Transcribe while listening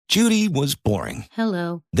Judy was boring.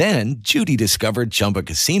 Hello. Then Judy discovered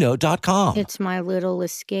ChumbaCasino.com. It's my little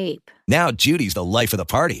escape. Now Judy's the life of the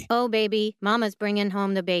party. Oh, baby, mama's bringing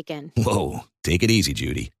home the bacon. Whoa, take it easy,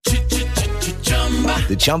 Judy.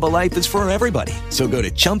 The Chumba life is for everybody. So go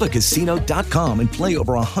to ChumbaCasino.com and play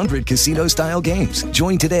over 100 casino-style games.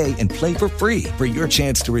 Join today and play for free for your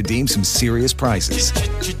chance to redeem some serious prizes.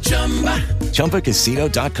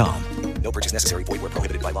 ChumbaCasino.com. No purchase necessary. Void where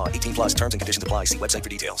prohibited by law. 18 plus terms and conditions apply. See website for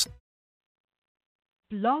details.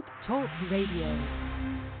 Blog Talk Radio.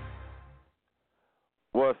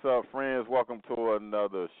 What's up, friends? Welcome to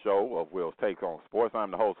another show of Will's Take on Sports.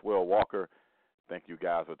 I'm the host, Will Walker. Thank you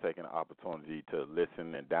guys for taking the opportunity to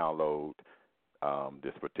listen and download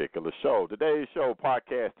this particular show. Today's show,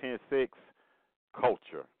 Podcast 10-6,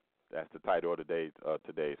 Culture. That's the title of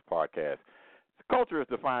today's podcast. Culture is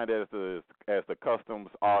defined as the customs,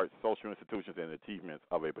 arts, social institutions, and achievements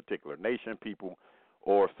of a particular nation, people,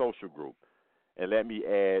 or social group. And let me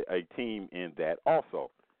add a team in that also.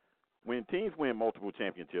 When teams win multiple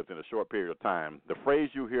championships in a short period of time, the phrase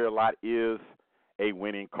you hear a lot is a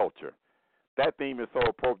winning culture. That theme is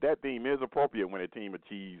appropriate when a team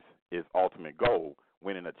achieves its ultimate goal,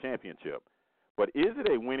 winning a championship. But is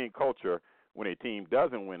it a winning culture when a team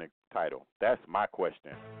doesn't win a title? That's my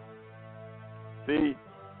question. See,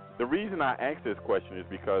 the reason I ask this question is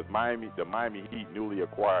because the Miami Heat newly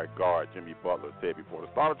acquired guard Jimmy Butler said before the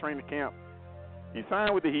start of training camp, he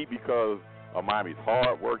signed with the Heat because of Miami's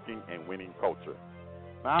hard-working and winning culture.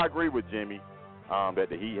 Now, I agree with Jimmy that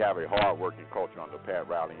the Heat have a hard-working culture under Pat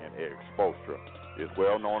Riley and Eric Spoelstra. It's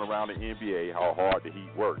well known around the NBA how hard the Heat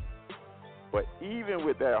work. But even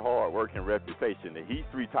with that hard-working reputation, the Heat's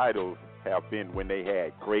 3 titles have been when they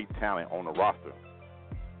had great talent on the roster.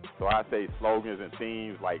 So I say slogans and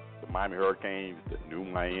themes like the Miami Hurricanes, the new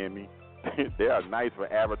Miami, they are nice for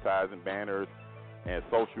advertising banners and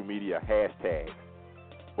social media hashtags.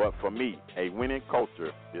 But for me, a winning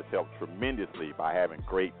culture is helped tremendously by having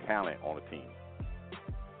great talent on a team.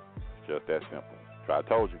 It's just that simple. So I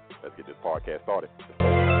told you, let's get this podcast started.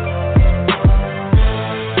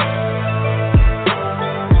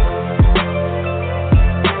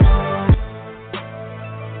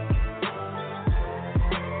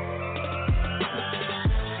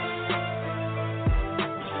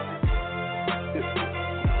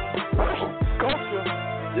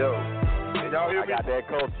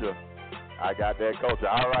 I got that culture.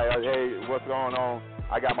 All right, hey, what's going on?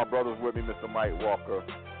 I got my brothers with me, Mr. Mike Walker,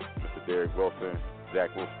 Mr. Derek Wilson.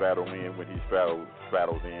 Zach will straddle in when he straddles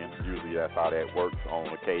in. Usually that's how that works on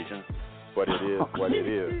occasion, but it is what it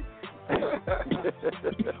is.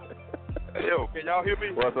 Yo, can y'all hear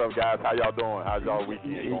me? What's up, guys? How y'all doing? How's y'all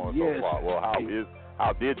weekend going so far? Well,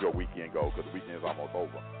 how did your weekend go? Because the weekend is almost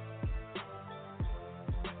over.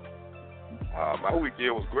 My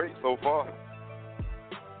weekend was great so far.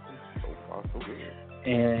 So good.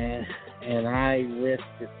 And I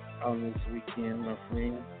rested on this weekend, my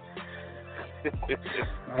friend.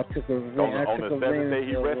 I took a on the 7th day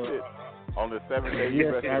he rested. On the 7th day he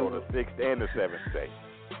rested. On the 6th and the 7th day.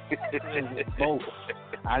 Both.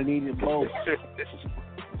 I needed both.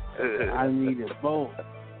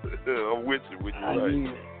 I'm with you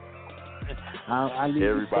right. I need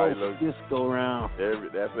everybody both this go round.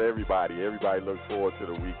 That's everybody. Everybody looks forward to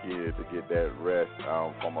the weekend to get that rest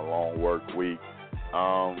from a long work week.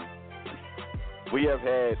 We have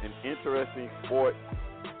had an interesting sports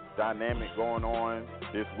dynamic going on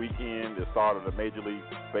this weekend. The start of the Major League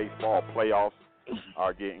Baseball playoffs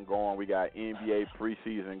are getting going. We got NBA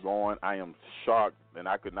preseason going. I am shocked, and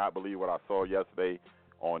I could not believe what I saw yesterday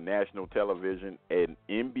on national television, an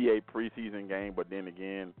NBA preseason game, but then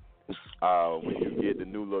again, when you get the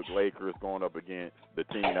new look Lakers going up against the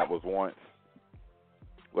team that was once,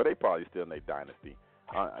 well, they probably still in their dynasty.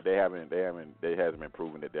 They hasn't been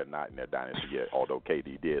proven that they're not in their dynasty yet, although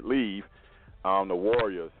KD did leave. The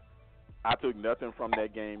Warriors, I took nothing from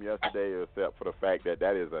that game yesterday except for the fact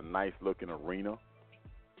that is a nice looking arena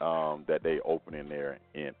that they open in there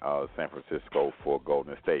in San Francisco for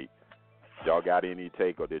Golden State. Y'all got any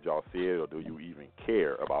take, or did y'all see it, or do you even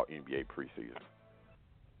care about NBA preseason?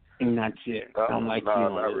 Not yet. I'm like you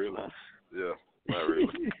on not this really. one. Yeah, not really.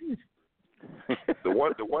 the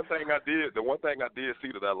one thing I did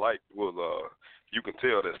see that I liked was you can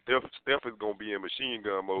tell that Steph is gonna be in machine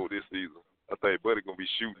gun mode this season. I think Buddy gonna be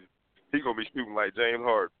shooting. He's gonna be shooting like James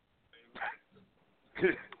Harden.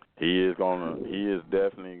 He is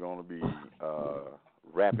definitely gonna be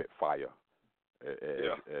rapid fire,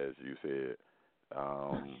 as you said.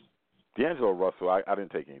 D'Angelo Russell, I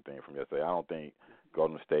didn't take anything from yesterday. I don't think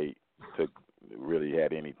Golden State really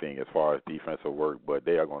had anything as far as defensive work, but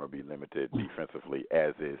they are going to be limited defensively,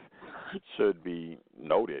 as is should be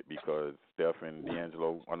noted, because Steph and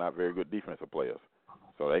D'Angelo are not very good defensive players.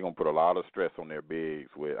 So they're going to put a lot of stress on their bigs.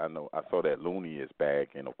 I saw that Looney is back,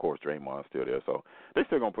 and of course Draymond's still there. So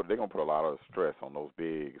they're going to put a lot of stress on those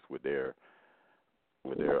bigs with their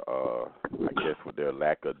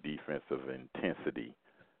lack of defensive intensity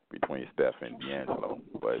between Steph and D'Angelo.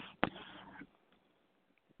 But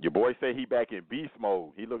your boy say he back in beast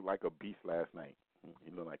mode. He looked like a beast last night.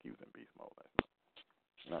 He looked like he was in beast mode last night.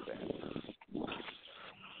 Not bad.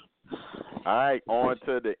 All right, on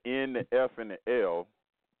to the N, the F, and the L.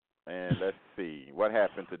 And let's see what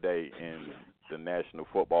happened today in the National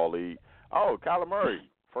Football League. Oh, Kyler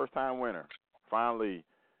Murray, first-time winner. Finally,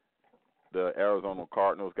 the Arizona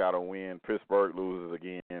Cardinals got a win. Pittsburgh loses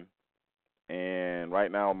again. And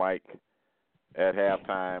right now, Mike, at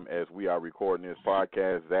halftime, as we are recording this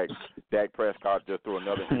podcast, Dak Prescott just threw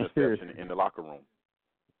another interception in the locker room.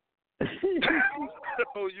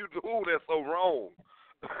 Oh, that's so wrong.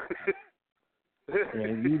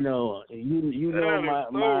 And you know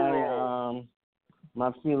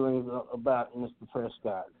my feelings about Mr.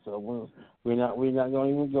 Prescott. So we're not going to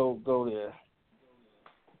even go there.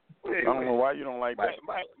 I don't know why you don't like that.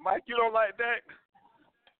 Mike, you don't like that?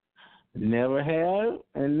 Never have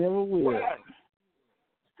and never will.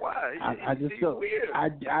 Why? I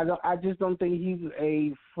just don't think he's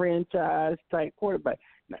a franchise type quarterback.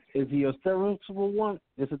 Now, is he a serviceable one?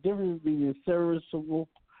 There's a difference between serviceable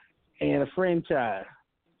and a franchise.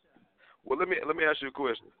 Well, let me ask you a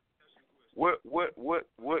question. What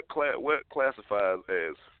classifies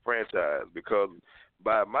as franchise? Because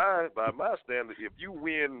by my standard, if you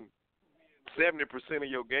win 70% of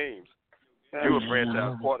your games, you're a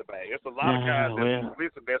franchise quarterback. There's a lot of guys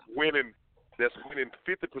that's winning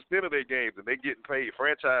 50% of their games, and they getting paid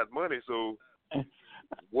franchise money. So,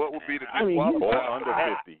 what would be the disqualifier? Or under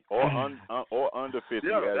 50, or under 50,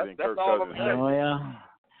 as in Kirk Cousins. Oh yeah.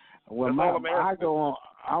 Well, I'm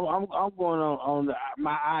going on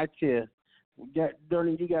my eye test.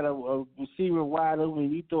 You got a receiver wide open,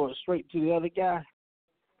 and you throw it straight to the other guy.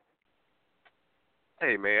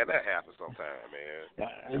 Hey man, that happens sometimes,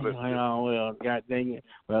 man. Well, God dang it.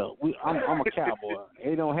 Well, I'm a cowboy.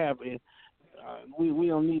 It don't happen. We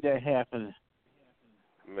don't need that happening.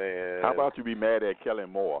 Man, how about you be mad at Kellen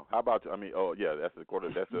Moore? How about you? I mean, that's the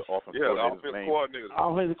offensive coordinator.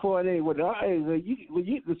 Offensive coordinator.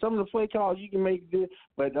 Some of the play calls you can make good,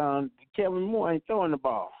 but Kellen Moore ain't throwing the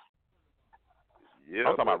ball. Yeah,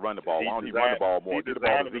 I'm talking about run the ball. Why don't he run the ball more? Get the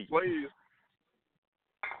ball to Zeke.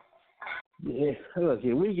 Yeah, look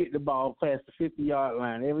here. We get the ball past the 50-yard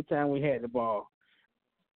line every time we had the ball.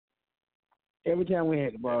 And it's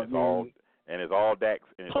all Dak's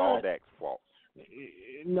fault.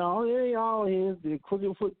 No, it ain't all his. The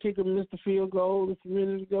crooked foot kicker missed the field goal a few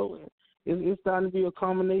minutes ago. It's starting to be a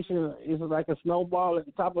combination. It's like a snowball at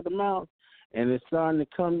the top of the mountain, and it's starting to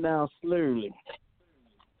come down slowly.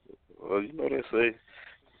 Well,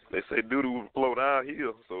 they say doo-doo will flow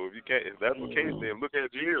downhill. So if that's the case, then look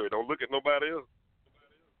at Jerry. Don't look at nobody else.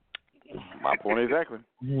 My point exactly.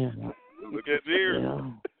 Yeah. Look at Jerry.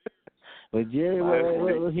 Yeah. But Jerry,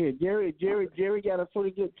 Jerry got a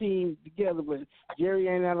pretty good team together, but Jerry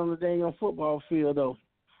ain't out on the dang on football field though.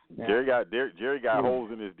 Now, Jerry got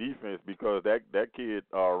holes in his defense because that kid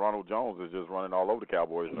Ronald Jones is just running all over the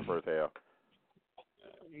Cowboys in the first half.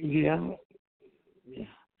 Yeah.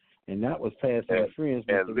 And that was pass interference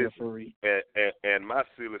with the referee. And my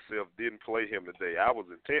silly self didn't play him today. I was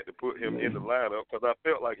intent to put him in the lineup because I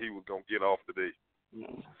felt like he was gonna get off today.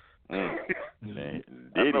 Man,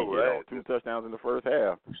 did he get 2 touchdowns in the first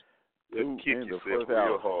half?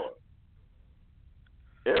 Real hard.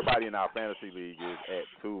 Everybody in our fantasy league is at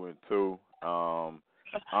 2-2.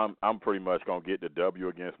 I'm pretty much gonna get the W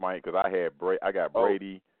against Mike because I got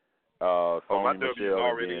Brady, Sony Michel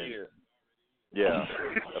already in. Yeah,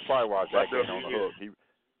 that's probably why Zach ain't on the hook.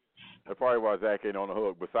 That's probably why Zach ain't on the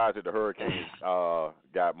hook. Besides that, the Hurricanes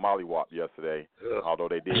got mollywopped yesterday, although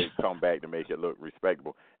they did come back to make it look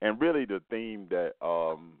respectable. And really, the theme that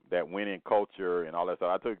winning culture and all that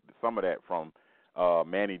stuff, I took some of that from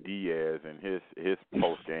Manny Diaz and his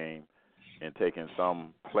post game, and taking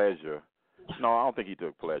some pleasure. No, I don't think he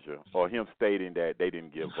took pleasure, or him stating that they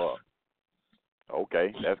didn't give up.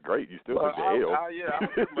 Okay, that's great. You still took the L. I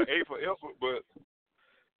took my A for effort, but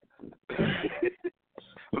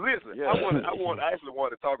listen, yeah. I actually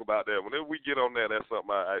want to talk about that. Whenever we get on that, that's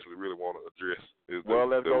something I actually really want to address. Let's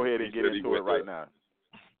go ahead and get into it right now.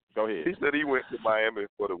 Go ahead. He said he went to Miami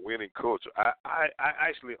for the winning culture. I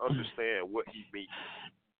actually understand what he means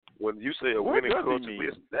when you say a winning culture,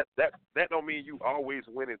 listen, that don't mean you always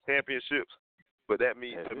winning championships. But that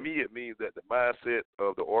means, to me, it means that the mindset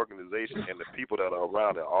of the organization and the people that are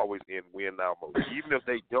around are always in win now mode. Even if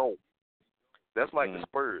they don't, that's like the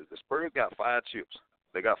Spurs. The Spurs got 5 chips.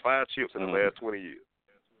 They got 5 chips in the last 20 years.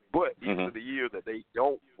 But even the years that they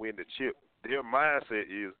don't win the chip, their mindset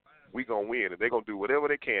is we gonna win, and they're gonna do whatever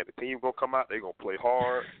they can. The team gonna come out, they're gonna play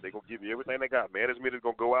hard, they're gonna give you everything they got. Management is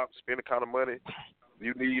gonna go out and spend the kind of money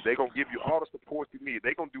you need. They're gonna give you all the support you need.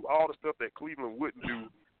 They're gonna do all the stuff that Cleveland wouldn't do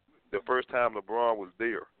the first time LeBron was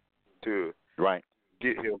there to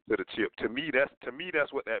get him to the chip. To me,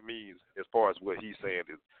 that's what that means as far as what he's saying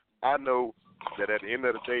is. I know that at the end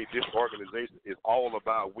of the day, this organization is all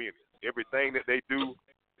about winning. Everything that they do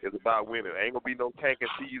is about winning. Ain't gonna be no tanking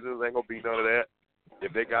seasons. Ain't gonna be none of that.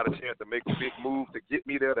 If they got a chance to make a big move to get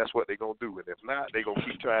me there, that's what they're gonna do. And if not, they're gonna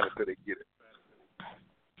keep trying until they get it.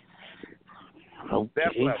 Okay.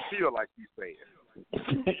 That's what I feel like he's saying.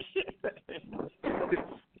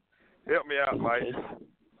 Help me out, Mike.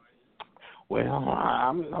 Well,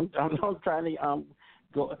 I'm trying to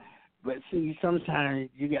go, but see, sometimes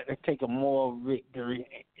you got to take a moral victory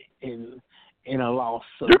in a loss.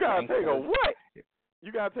 You gotta take a what?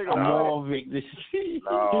 You gotta take a moral victory.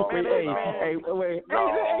 No, wait,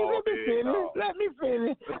 let me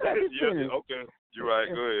finish. Okay, you're right.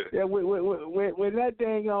 Go ahead. Yeah, when that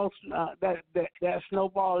dang on that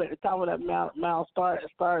snowball at the top of that mountain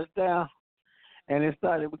starts down, and it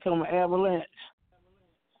started to become an avalanche.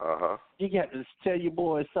 You got to tell your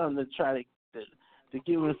boys something to try to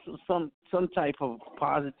give us some type of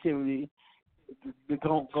positivity to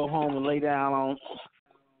go home and lay down on.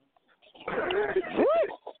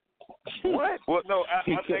 What? Well, no, I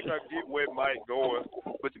think I get where Mike going,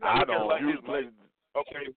 but you gotta look at it like this, Mike.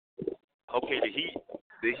 Okay,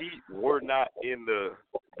 the Heat were not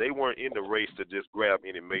they weren't in the race to just grab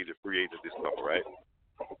any major free agent this summer, right?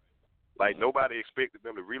 Like, nobody expected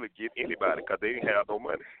them to really get anybody because they didn't have no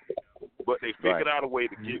money. But they figured out a way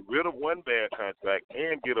to get rid of one bad contract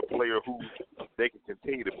and get a player who they can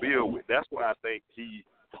continue to build with. That's why I think he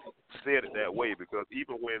said it that way, because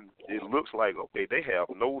even when it looks like, okay, they have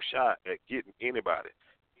no shot at getting anybody,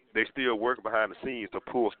 they still work behind the scenes to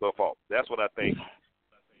pull stuff off. That's what I think.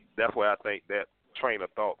 That's why I think that train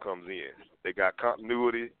of thought comes in. They got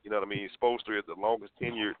continuity. You know what I mean? Spoelstra is the longest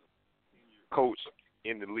tenured coach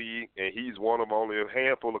in the league, and he's one of only a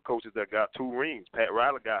handful of coaches that got 2 rings. Pat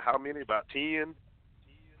Riley got how many? About 10.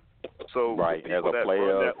 So as a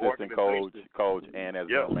player, assistant coach, and as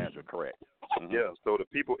a manager, correct. Yeah, so the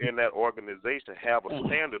people in that organization have a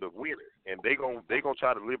standard of winning, and they gonna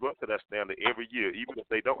try to live up to that standard every year, even if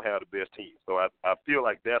they don't have the best team. So I feel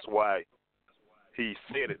like that's why he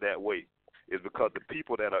said it that way, is because the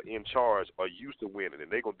people that are in charge are used to winning,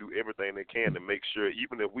 and they're going to do everything they can to make sure,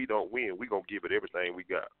 even if we don't win, we're going to give it everything we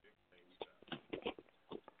got.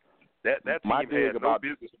 That team had no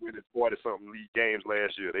business winning 40-something league games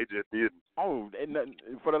last year. They just didn't. Oh, and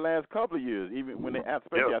for the last couple of years, even when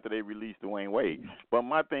especially after they released Dwayne Wade. But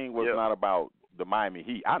my thing was not about the Miami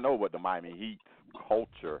Heat. I know what the Miami Heat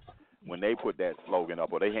culture, when they put that slogan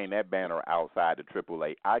up or they hang that banner outside the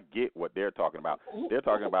AAA, I get what they're talking about. They're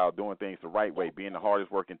talking about doing things the right way, being the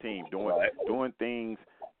hardest working team, doing things,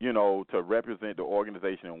 to represent the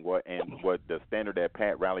organization and what the standard that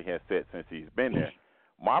Pat Riley has set since he's been there.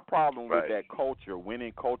 My problem with that culture,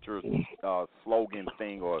 winning culture slogan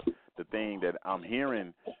thing, or the thing that I'm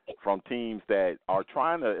hearing from teams that are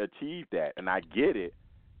trying to achieve that, and I get it,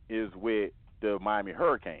 is with the Miami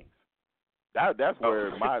Hurricanes. That's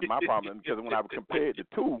where my problem is, because when I compared the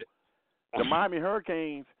two, the Miami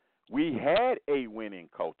Hurricanes, we had a winning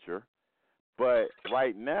culture, but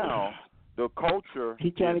right now the culture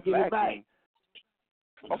is lacking.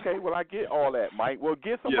 Okay, well, I get all that, Mike. Well,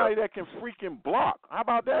 get somebody that can freaking block. How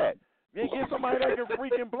about that? Yeah, get somebody that can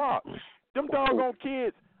freaking block. Them doggone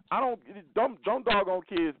kids, them doggone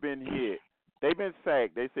kids been hit. They've been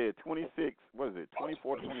sacked, they said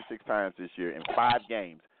 24 to 26 times this year in 5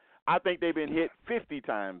 games. I think they've been hit 50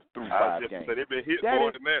 times through 5 games. They've been hit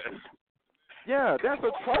more than that. Yeah, that's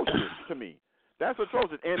atrocious to me. That's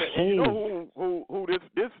atrocious. And you know who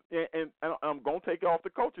this and I'm gonna take off the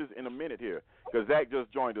coaches in a minute here, because Zach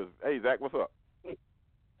just joined us. Hey, Zach, what's up? Hey.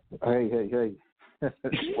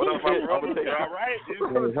 What up, my brother? You all right? Hey,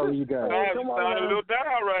 how are you guys? I'm a little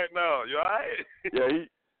down right now. You all right? Yeah,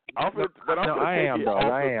 I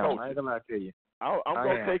am. I ain't gonna lie to you. I'm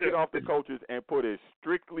going to take it off the coaches and put it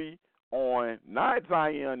strictly on not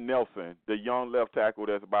Zion Nelson, the young left tackle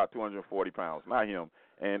that's about 240 pounds, not him.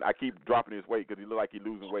 And I keep dropping his weight because he looks like he's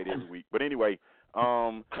losing weight every week. But anyway,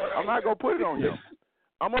 I'm not going to put it on him.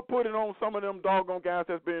 I'm gonna put it on some of them doggone guys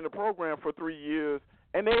that's been in the program for 3 years,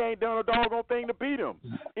 and they ain't done a doggone thing to beat them.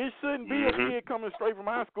 It shouldn't be a kid coming straight from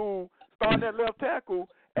high school, starting at left tackle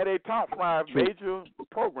at a top 5 major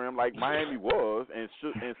program like Miami was, and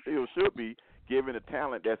still should be, given the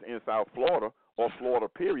talent that's in South Florida or Florida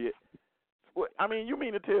period. I mean, you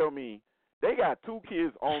mean to tell me they got 2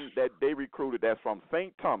 kids on that they recruited that's from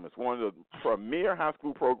St. Thomas, one of the premier high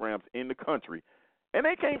school programs in the country, and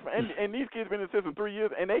they can't. And these kids been in the system 3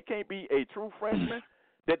 years, and they can't be a true freshman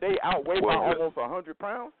that they outweigh by almost 100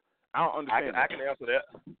 pounds. I don't understand. I can answer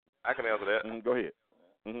that. Go ahead.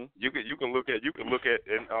 Mm-hmm. You can look at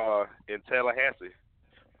in Tallahassee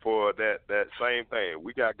for that same thing.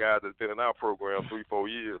 We got guys that's been in our program 3-4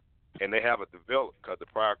 years, and they haven't developed because the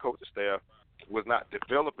prior coaching staff was not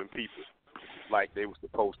developing people like they were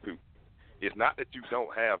supposed to. It's not that you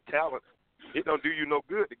don't have talent. It don't do you no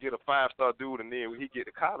good to get a 5-star dude, and then when he get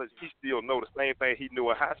to college, he still know the same thing he knew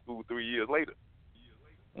in high school 3 years later.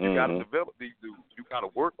 You got to develop these dudes. You got to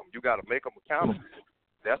work them. You got to make them accountable.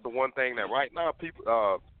 That's the one thing that right now people,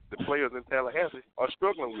 the players in Tallahassee are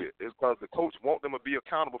struggling with, is because the coach want them to be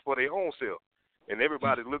accountable for their own self. And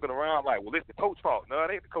everybody's looking around like, well, it's the coach's fault. No,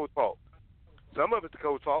 it ain't the coach's fault. Some of it's the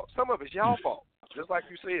coach's fault. Some of it's y'all fault. Just like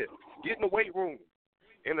you said, get in the weight room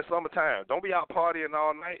in the summertime. Don't be out partying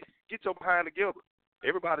all night. Get your behind together.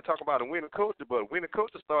 Everybody talk about a winning culture, but a winning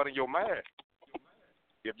culture starts in your mind.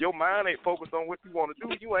 If your mind ain't focused on what you want to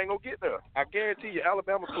do, you ain't going to get there. I guarantee you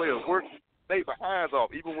Alabama players work their behinds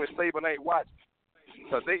off, even when Saban ain't watching,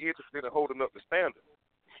 because they interested in holding up the standard.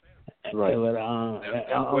 Right. But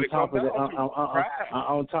on top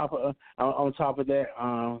of that,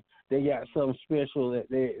 they got something special at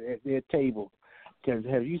their table. Because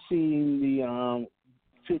have you seen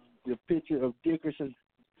the picture of Dickerson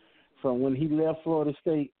from when he left Florida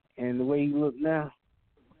State and the way he look now?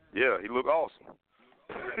 Yeah, he look awesome.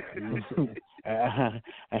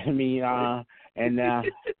 I mean, and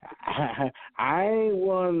I ain't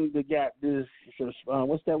one that got this.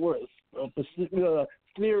 What's that word?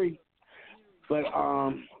 Theory. But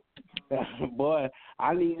boy,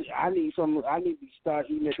 I need to start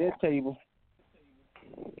eating at that table.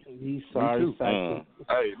 He's sorry,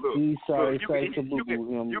 Hey, look. He's sorry, you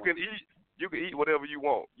can eat whatever you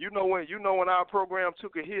want. You know when our program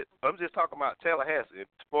took a hit. I'm just talking about Tallahassee,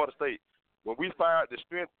 Florida State. When we fired the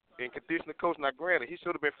strength and conditioning coach, now granted, he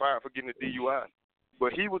should have been fired for getting a DUI.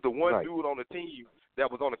 But he was the one dude on the team that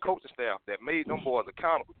was on the coaching staff that made them boys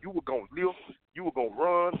accountable. You were going to lift, you were going to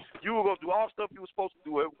run, you were going to do all stuff you were supposed to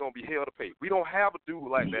do. It was going to be held to pay. We don't have a dude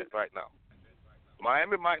like that right now.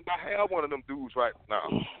 Miami might not have one of them dudes right now.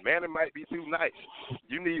 Manny might be too nice.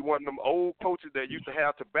 You need one of them old coaches that used to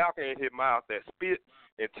have tobacco in his mouth that spit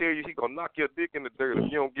and tell you he going to knock your dick in the dirt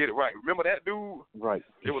if you don't get it right. Remember that dude? Right.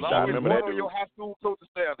 It was always one on your high school coaching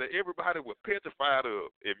staff that everybody was petrified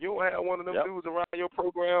of. If you don't have one of them dudes around your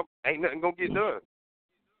program, ain't nothing going to get done.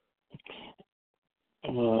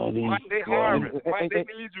 Mike, they hiring. Mike, they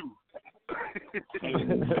need you.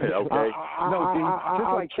 Okay.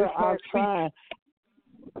 I'm trying.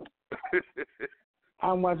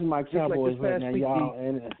 I'm watching my Cowboys right now, y'all.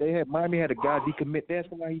 And Miami had a guy decommit. That's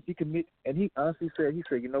why he decommit. And he honestly said,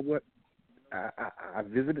 you know what? I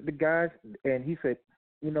visited the guys, and he said,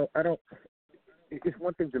 I don't. It's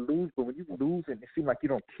one thing to lose, but when you lose and it seems like you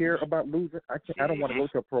don't care about losing, I don't want to go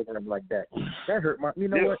to a program like that. That hurt my. You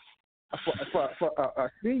know what? For a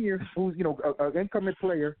senior who's an incoming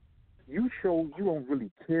player, you show you don't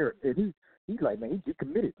really care. And he's like, man, he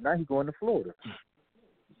committed. Now he's going to Florida.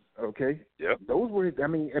 Okay. Yep. Those were,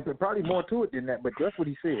 and probably more to it than that, but that's what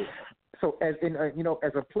he said. So as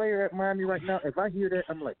a player at Miami right now, if I hear that,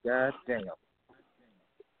 I'm like, God damn.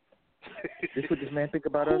 This what this man think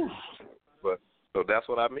about us. But so that's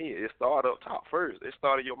what I mean. It started up top first. It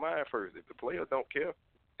started your mind first. If the players don't care,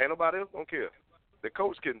 ain't nobody else don't care. The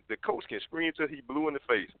coach can scream till he blue in the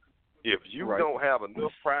face. If you don't have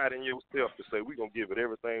enough pride in yourself to say we're gonna give it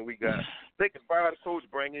everything we got, they can fire the coach,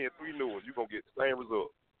 bring in 3 new ones. You're gonna get the same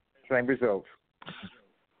result. Same results.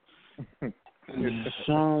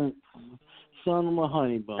 Son of a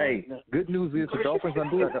honey bun. Hey, good news is the Dolphins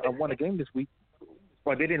won a game this week.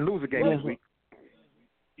 Well, they didn't lose a game this week.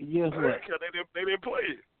 Yes, what? They didn't play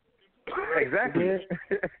it. Exactly.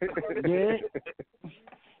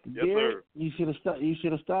 Yes, sir. You should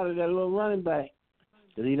have started that little running back.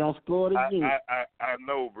 Cause he don't score it again. I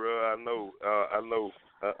know, bro. I know.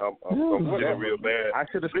 I'm feeling real bad. I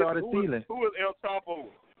should have started Thielen. Who is El Chapo?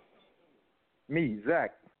 Me,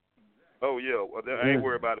 Zach. Oh yeah. Well, I ain't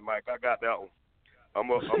worried about it, Mike. I got that one.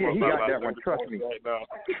 I'm up. He got that one. Trust me. Right now.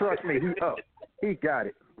 Trust me. He up. He got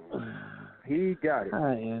it. He got it.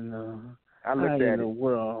 I looked at it.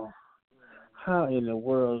 How in the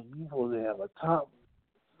world you supposed to have a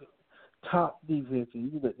top defense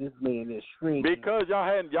and you let this man that shrink? Because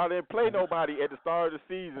y'all didn't play nobody at the start of the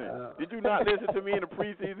season. Did you not listen to me in the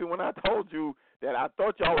preseason when I told you that I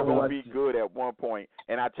thought y'all were going to be good at one point,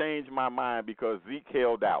 and I changed my mind because Zeke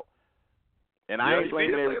held out. And I ain't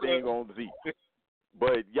blaming everything on Zeke.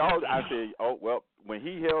 But y'all, I said, oh, well, when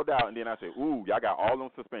he held out, and then I said, ooh, y'all got all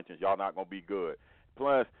them suspensions. Y'all not going to be good.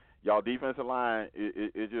 Plus, y'all defensive line,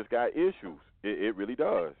 it just got issues. It really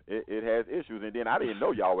does. It has issues. And then I didn't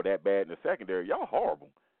know y'all were that bad in the secondary. Y'all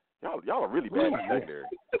horrible. Y'all are really bad in the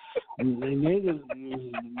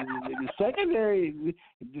secondary.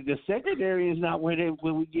 The secondary is not where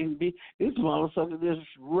we getting beat. This motherfucker just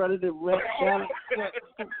running the rest down.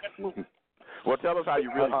 Well, tell us how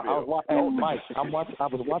you really feel. Mike, I was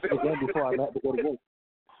watching the game before I had to go to work.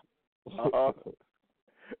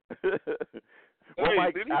 Well,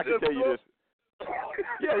 Mike, I can tell you this.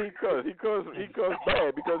 Yeah, he cussed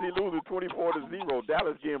bad because he loses 24-0.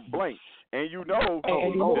 Dallas getting blanked, and you know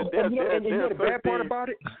the bad part about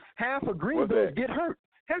it, half of Green Bay get hurt.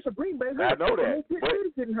 Half of Green Bay hurt. I know that.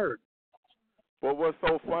 Getting hurt. But what's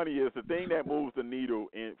so funny is the thing that moves the needle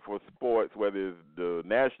for sports, whether it's the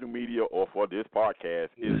national media or for this podcast,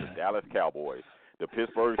 is the Dallas Cowboys, the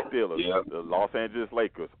Pittsburgh Steelers, the Los Angeles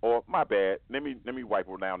Lakers, or my bad, let me wipe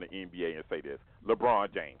down the NBA and say this,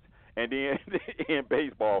 LeBron James. And then in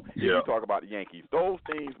baseball, you talk about the Yankees. Those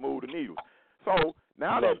things move the needle. So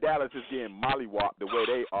now that Dallas is getting mollywopped the way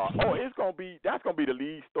they are, that's gonna be the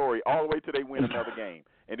lead story all the way till they win another game.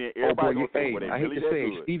 And then everybody gonna say, well, they really that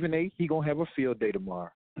good. Stephen A. He gonna have a field day tomorrow.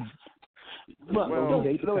 But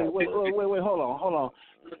wait, hold on.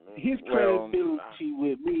 His credibility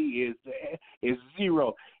with me is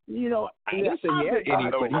zero. You know, I didn't say but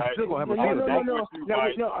he's still gonna have a field day.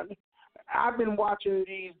 No. I've been watching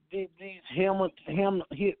these helmet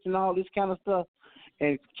hits and all this kind of stuff,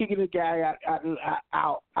 and kicking the guy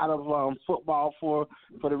out of football for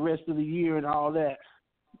the rest of the year and all that.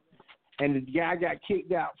 And the guy got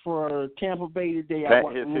kicked out for Tampa Bay today. That's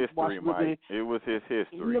his history, Mike. It was his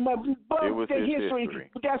history. It was his history.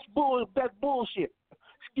 But that's bullshit.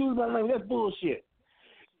 Excuse my language. That's bullshit.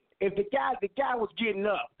 If the guy was getting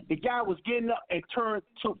up and turned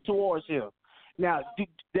towards him. Now,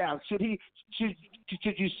 should you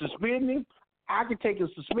suspend him? I can take a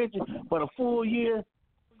suspension, but a full year,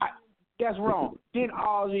 that's wrong. Then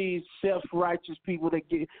all these self-righteous people that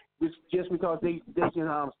get just because they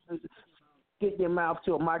can stick their mouth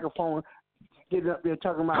to a microphone, getting up there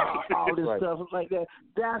talking about all this stuff like that.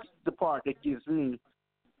 That's the part that gets me.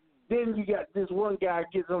 Then you got this one guy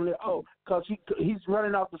gets on there, because he's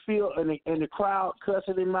running off the field and the crowd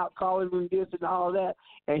cussing him out, calling him this and all that,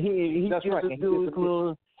 and he just do his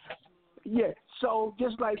little. Yeah, so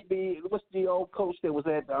just like what's the old coach that was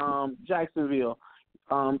at Jacksonville,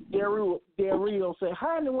 Del Rio said,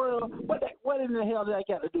 "How in the world? What in the hell did that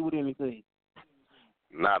got to do with anything?"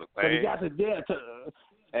 Not a thing. But he got to dare to.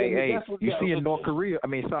 Hey, you see in South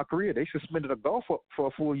Korea, they suspended a golfer for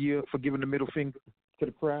a full year for giving the middle finger to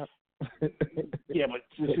the crowd. Yeah, but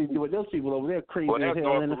you see, those people over there crazy as hell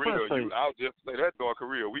North in the Korea, first place. I was just say that's North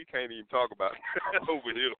Korea. We can't even talk about it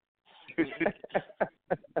over here.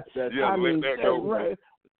 I mean, right.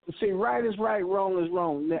 See, right is right, wrong is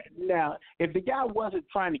wrong. Now, if the guy wasn't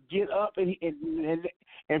trying to get up and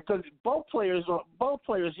because both players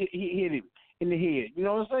hit him in the head. You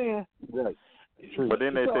know what I'm saying? Right. True. But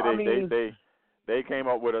then they said they came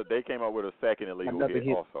up with a second illegal hit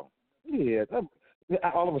also. Yeah.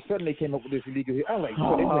 All of a sudden they came up with this illegal hit. I'm like, they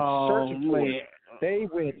went searching for it. They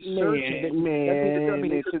went searching.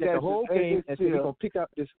 They took the whole game and said they're gonna pick up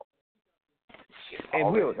this.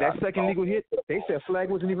 And that second legal hit, they said flag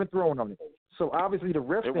wasn't even thrown on it. So obviously the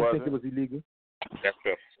refs didn't think it was illegal. That's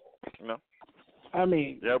fair. No. I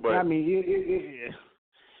mean, but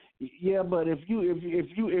if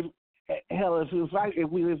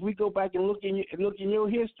we go back and look in your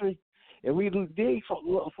history, if we dig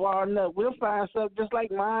far enough, we'll find stuff just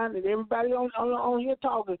like mine and everybody on here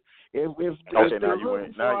talking. Now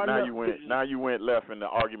you went left, and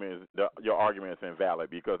your argument is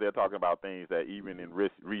invalid because they're talking about things that even in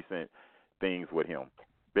recent things with him,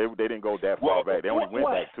 they didn't go that far back. They only went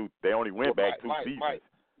back two seasons. Mike.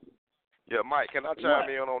 Yeah, Mike, can I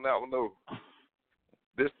chime in on that one though?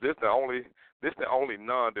 This the only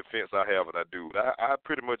non-defense I have, and I do. I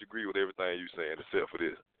pretty much agree with everything you're saying, except for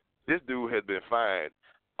this. This dude has been fined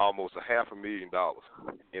almost $500,000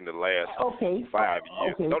 in the last 5 years.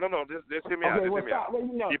 Okay. No. Just hear me out. Let me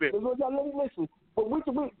listen. But this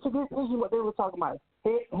is what they were talking about.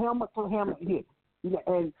 Helmet to helmet hit. No.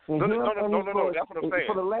 That's what I'm saying.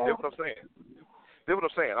 For the last, That's what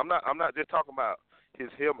I'm saying. I'm not just talking about his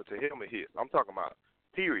helmet to helmet hits. I'm talking about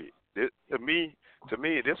period. To me,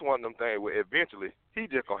 this one of them things where eventually he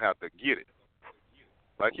just gonna have to get it.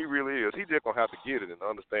 Like he really is. He just gonna have to get it and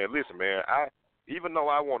understand. Listen, man, even though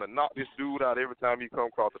I want to knock this dude out every time he come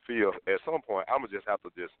across the field, at some point I'm gonna just have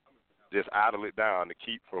to just idle it down to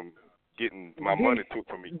keep from getting my money took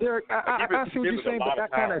from me. Derek, I see what you're saying, but I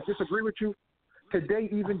kind of disagree with you. Today,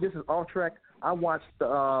 even just as off track, I watched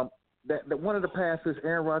that one of the passes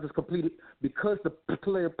Aaron Rodgers completed because the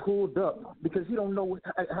player pulled up because he don't know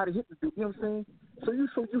how to hit the dude. You know what I'm saying? So you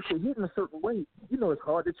should hit in a certain way. You know it's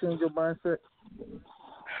hard to change your mindset.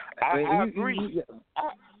 I agree.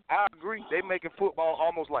 I agree. They making football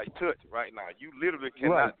almost like touch right now. You literally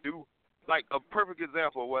cannot do like a perfect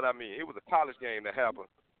example of what I mean. It was a college game that happened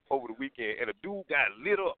over the weekend, and a dude got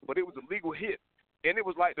lit up, but it was a legal hit. And it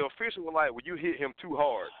was like the official was like, well, you hit him too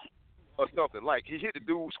hard or something. Like he hit the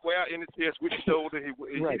dude square in the chest with his shoulder. He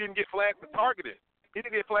didn't get flagged for targeting. He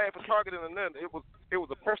didn't get flagged for targeting or nothing. It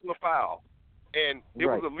was a personal foul. And it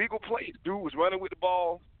was a legal play. Dude was running with the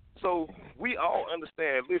ball. So we all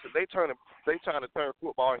understand, listen, they trying to turn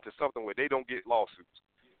football into something where they don't get lawsuits.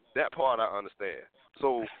 That part I understand.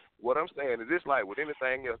 So what I'm saying is it's like with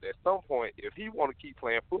anything else, at some point, if he want to keep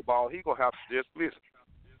playing football, he going to have to just listen.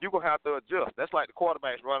 You're going to have to adjust. That's like the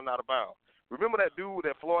quarterbacks running out of bounds. Remember that dude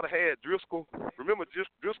that Florida had, Driscoll? Remember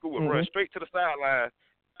Driscoll would run straight to the sideline,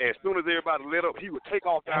 and as soon as everybody lit up, he would take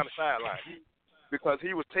off down the sideline because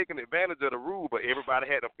he was taking advantage of the rule, but everybody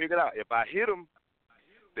had to figure it out. If I hit him,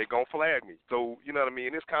 they're going to flag me. So, you know what I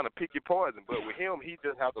mean? It's kind of pick your poison. But with him, he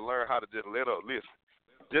just have to learn how to just let up. Listen,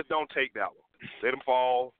 just don't take that one. Let him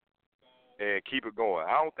fall and keep it going.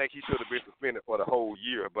 I don't think he should have been suspended for the whole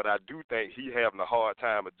year, but I do think he having a hard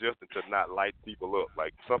time adjusting to not light people up.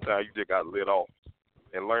 Like sometimes you just got lit off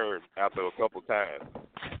and learn after a couple times.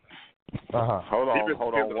 Hold on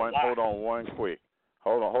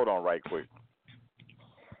right quick.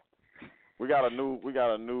 We got a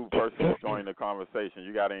new person joining the conversation.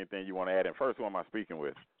 You got anything you want to add in? First, who am I speaking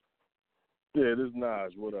with? Yeah, this is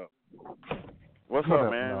Naj. What up? What's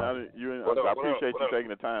up, man? I appreciate you taking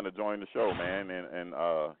the time to join the show, man, and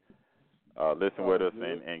listen with us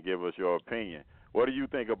and give us your opinion. What do you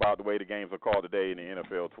think about the way the games are called today in the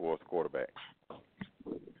NFL towards the quarterback?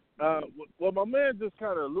 Well, my man just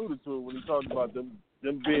kind of alluded to it when he talked about them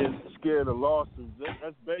being scared of lawsuits.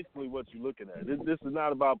 That's basically what you're looking at. This is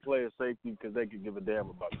not about player safety because they can give a damn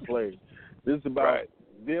about the players. This is about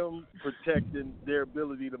them protecting their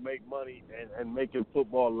ability to make money and making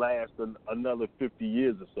football last another 50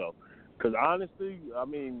 years or so. Because honestly, I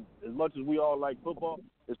mean, as much as we all like football,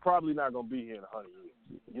 it's probably not going to be here in 100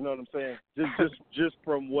 years. You know what I'm saying? Just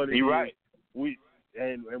from what it is,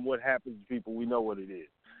 and what happens to people, we know what it is.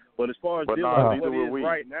 But as far as dealing with what it is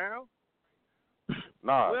right now,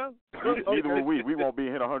 neither will we. We won't be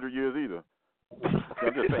here in 100 years either.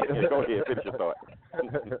 I'm just saying. Go ahead, finish your thought.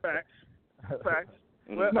 Facts.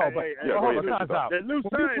 Well, no, but the new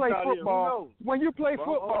when you play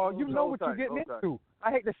football, you know what you're getting into.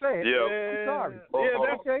 I hate to say it. I'm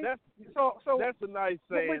sorry. That's a nice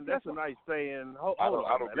saying. That's a nice saying. Hold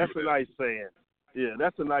on. That's a nice saying. Yeah,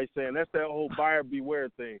 that's a nice saying. That's that whole buyer beware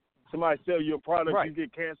thing. Somebody sell you a product, you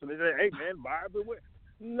get canceled. They say, "Hey man, buyer beware."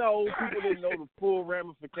 No, people didn't know the full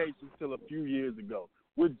ramifications till a few years ago.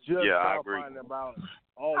 We're just now finding about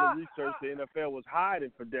all the research the NFL was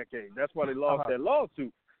hiding for decades. That's why they lost that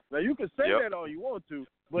lawsuit. Now, you can say that all you want to,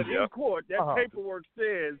 but in court, that paperwork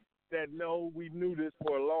says that, no, we knew this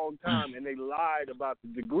for a long time, and they lied about the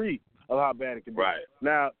degree of how bad it could be. Right.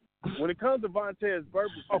 Now, when it comes to Vontaze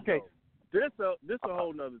Burfict, this a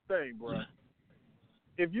whole nother thing, bro.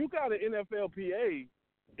 If you got an NFLPA,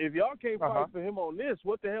 if y'all can't fight for him on this,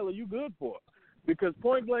 what the hell are you good for? Because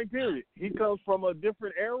point blank period, he comes from a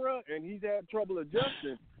different era and he's had trouble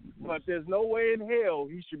adjusting, but there's no way in hell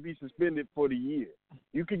he should be suspended for the year.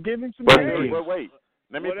 You could give him some games. Wait.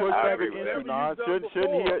 Let me push back against you, Nas.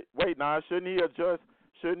 Shouldn't he adjust?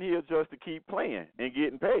 Shouldn't he adjust to keep playing and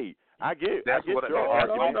getting paid? I get your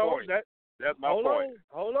argument. That's my point.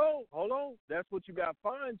 Hold on. That's what you got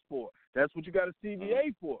fines for. That's what you got a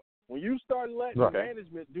CBA for. When you start letting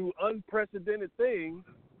management do unprecedented things,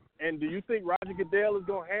 and do you think Roger Goodell is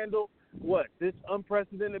going to handle this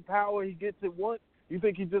unprecedented power he gets at once? You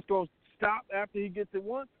think he's just going to stop after he gets it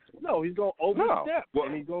once? No, he's going to overstep,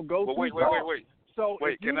 and he's going to go wait. So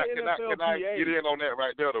can I get in on that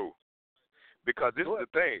right there, though? Because this is the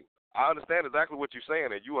thing. I understand exactly what you're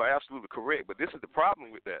saying, and you are absolutely correct, but this is the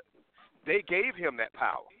problem with that. They gave him that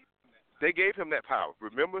power.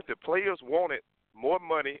 Remember, the players wanted more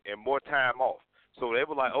money and more time off. So they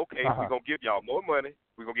were like, okay, we're going to give y'all more money.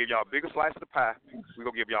 We're going to give y'all a bigger slice of the pie. We're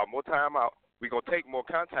going to give y'all more time out. We're going to take more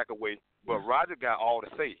contact away. But Roger got all to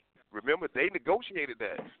say. Remember, they negotiated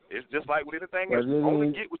that. It's just like with anything else. You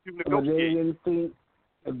only get what you negotiate.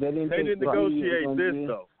 They didn't negotiate this,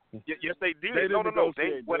 though. Yes, they did. No.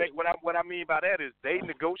 What I mean by that is they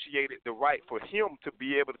negotiated the right for him to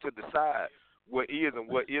be able to decide what is and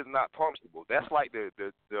what is not punishable. That's like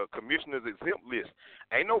the commissioner's exempt list.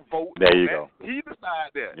 Ain't no vote. There you go. He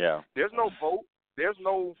decided that. Yeah. There's no vote. There's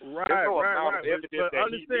no amount of evidence but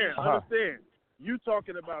understand. You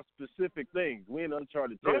talking about specific things. We in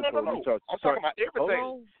uncharted territory. No. I'm talking about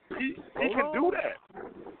everything. He can do that.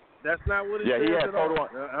 That's not what it says. Yeah, he has total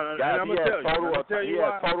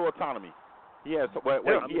autonomy. He has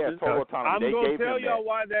total autonomy. I'm going to tell y'all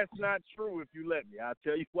why that's not true if you let me. I'll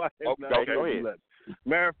tell you why that's not true if you let me.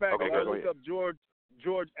 Matter of fact, I looked up George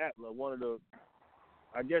Atler, one of the,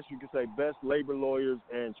 I guess you could say, best labor lawyers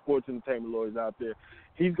and sports entertainment lawyers out there.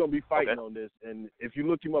 He's going to be fighting on this, and if you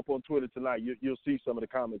look him up on Twitter tonight, you'll see some of the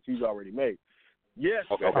comments he's already made. Yes,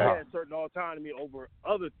 he has certain autonomy over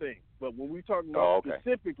other things, but when we're talking about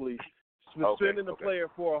specifically suspending a player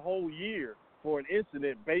for a whole year for an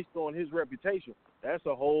incident based on his reputation, that's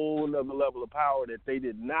a whole other level of power that they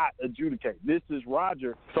did not adjudicate. This is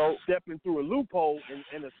Roger stepping through a loophole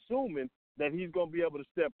and assuming that he's going to be able to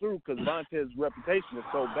step through because Vontez's reputation is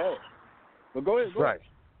so bad. But go ahead. Right.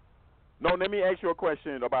 No, let me ask you a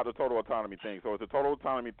question about the total autonomy thing. So it's a total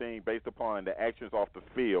autonomy thing based upon the actions off the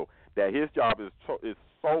field, that his job is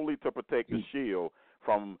solely to protect the Shield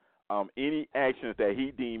from any actions that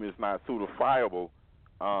he deems is not suitable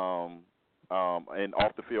and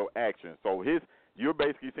off-the-field actions. So you're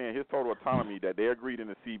basically saying his total autonomy that they agreed in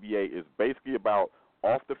the CBA is basically about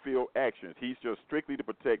off-the-field actions. He's just strictly to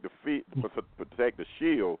protect the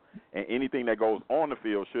Shield, and anything that goes on the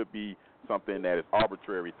field should be something that is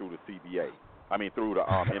arbitrary through the CBA. I mean, through the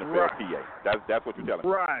NFLPA. That's what you're telling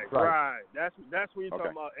me. Right. That's when you're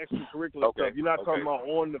talking about extracurricular stuff. You're not talking about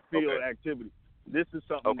on the field activity. This is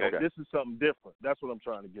something. This is something different. That's what I'm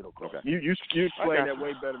trying to get across. You explained that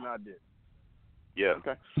way better than I did. Yeah.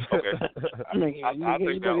 Okay. I mean,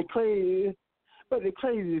 but the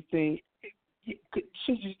craziest thing,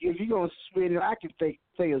 if you're gonna spin it, I can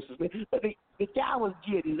say a suspension. But the guy was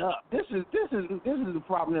getting up. This is the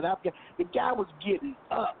problem that I've got. The guy was getting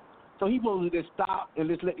up, so he supposed to just stop and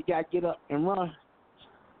just let the guy get up and run.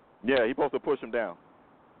 Yeah, he's supposed to push him down.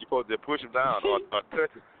 You're supposed to push him down or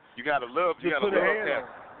touch him. You gotta love him.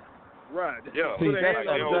 Right. Yeah.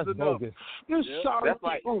 That's bogus. That's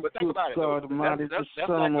like, but think about it. That's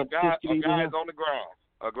like a guy's on the ground.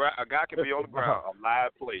 A guy can be on the ground, a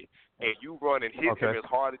live play, and you run and hit him as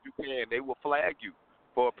hard as you can. They will flag you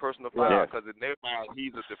for a personal foul because in their mind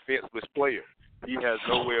he's a defenseless player. He has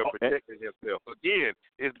no way of protecting himself. Again,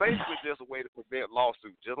 it's basically just a way to prevent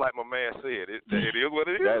lawsuits, just like my man said. It is what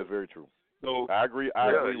it is. That is very true. So I agree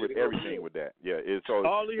with everything with that. Yeah.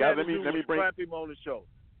 All he had to do was slap him on the shoulder.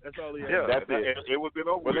 That's all he had. Yeah, that's it. It was been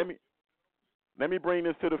over. Let me bring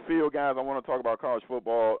this to the field, guys. I want to talk about college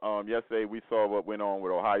football. Yesterday we saw what went on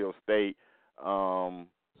with Ohio State.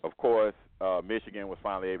 Of course, Michigan was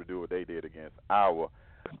finally able to do what they did against Iowa.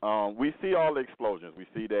 We see all the explosions. We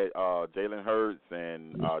see that Jalen Hurts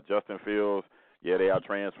and Justin Fields, they are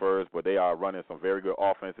transfers, but they are running some very good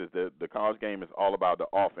offenses. The college game is all about the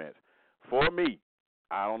offense. For me,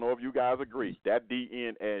 I don't know if you guys agree, that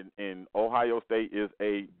DN in Ohio State is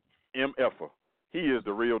a MFer. He is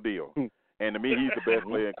the real deal. And to me, he's the best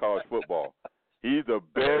player in college football. He's the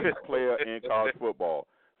best player in college football.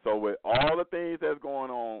 So with all the things that's going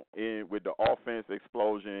on with the offense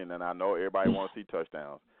explosion, and I know everybody wants to see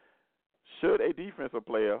touchdowns, should a defensive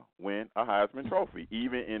player win a Heisman Trophy,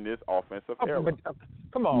 even in this offensive era? But,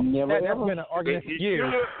 come on. That's been an argument for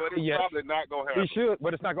years. But it's probably not going to happen. He should,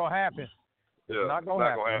 but it's not going to happen. It's not going to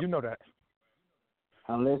happen. You know that.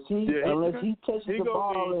 Unless he touches the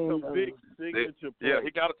ball. Big signature play. Yeah, he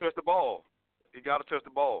got to touch the ball. He got to touch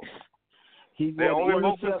the ball. He's going to have a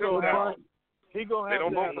real signature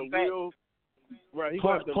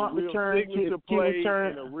play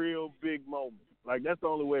in a real big moment. Like, that's the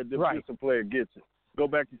only way a defensive player gets it. Go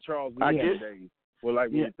back to Charles Woodson days. Well, like,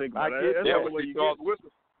 when you think about it, that's the only way you get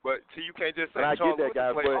it. But see, you can't just say Charles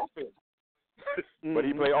Woodson played offense. But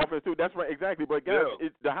he played offense too. That's right, exactly. But guys,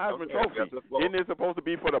 it's the Heisman Trophy. Isn't it supposed to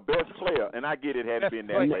be for the best player? And I get it had been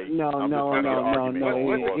that way. No.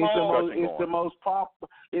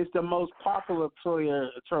 It's the most popular player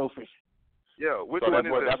trophy. Yeah, which one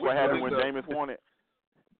is that's what happened when Jameis won it.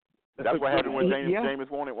 That's what happened when Jameis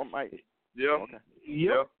won it. What might? Yeah. Okay.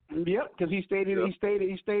 Yep. Because he stayed in the news. Stayed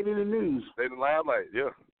in the limelight.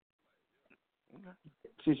 Yeah.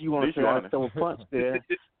 Since you want to try to throw a punch there.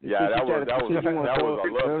 Yeah, that was a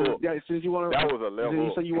left hook. Yeah, since you want to, that was a left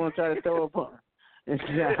hook. So you want to try to throw a punch.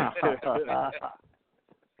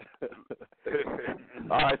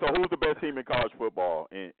 All right, so who's the best team in college football?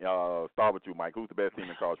 And start with you, Mike. Who's the best team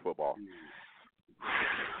in college football?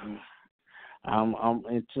 I'm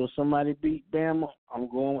until somebody beat Bama, I'm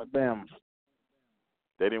going with Bama.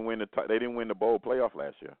 They didn't win the bowl playoff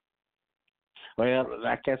last year. Well,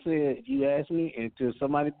 like I said, if you ask me, until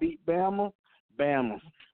somebody beat Bama, Bama.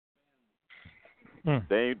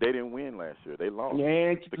 They didn't win last year. They lost.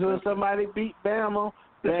 Yeah, until somebody beat Bama,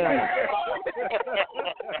 Bama.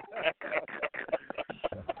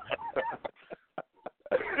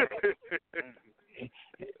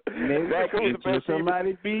 Zach, who's the best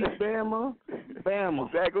somebody beat Bama,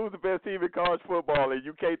 Bama. Zach, who's the best team in college football? And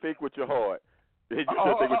you can't think with your heart. You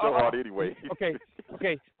should think with your heart anyway.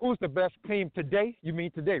 Okay. Who's the best team today? You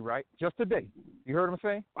mean today, right? Just today. You heard what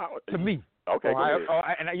I'm saying? To me. Okay, Ohio, go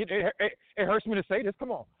ahead. And it hurts me to say this.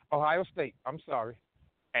 Come on, Ohio State. I'm sorry,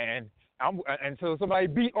 and so somebody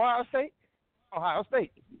beat Ohio State. Ohio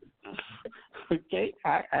State. Okay,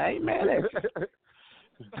 I ain't mad at you.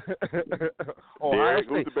 Derek,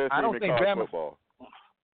 who's the best team in college football?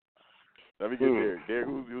 Let me get Derek. Derek,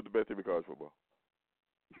 who's the best team in college football?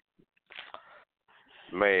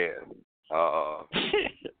 Man, I'm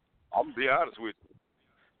gonna be honest with you.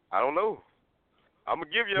 I don't know. I'm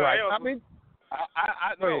gonna give you an answer. I mean,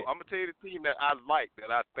 I know. I'm gonna tell you the team that I like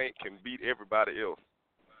that I think can beat everybody else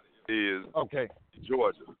is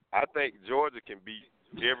Georgia. I think Georgia can beat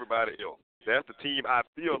everybody else. That's the team I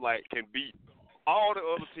feel like can beat all the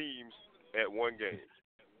other teams at one game.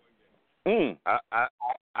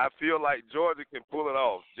 I feel like Georgia can pull it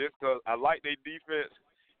off just because I like their defense.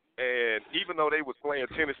 And even though they was playing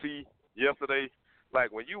Tennessee yesterday,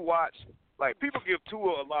 like when you watch, like people give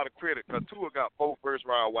Tua a lot of credit because Tua got 4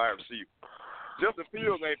 first-round wide receivers. Justin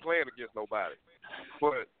Fields ain't playing against nobody.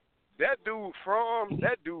 But that's an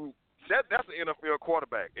NFL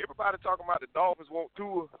quarterback. Everybody talking about the Dolphins want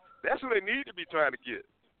Tua. That's who they need to be trying to get.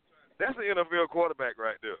 That's the NFL quarterback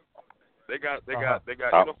right there. They got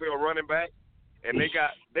NFL running back, and they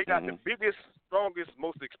got the biggest, strongest,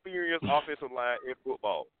 most experienced offensive line in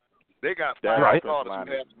football. They got 5 starters who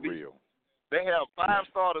have They have 5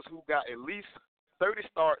 starters who got at least 30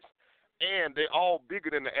 starts, and they're all bigger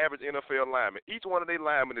than the average NFL lineman. Each one of their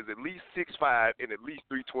linemen is at least 6'5" and at least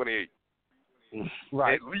 328.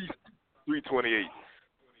 Right. At least 328.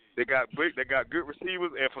 They got good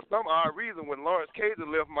receivers, and for some odd reason, when Lawrence Cager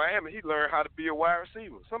left Miami, he learned how to be a wide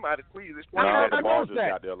receiver. Somebody please explain that. I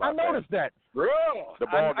noticed that. Bro, the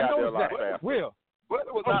ball got there a lot faster. Real. But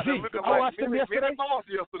it was out there looking like yesterday.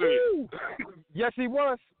 Yes, he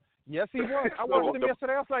was. I watched him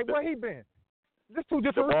yesterday. I was like, where he been? This 2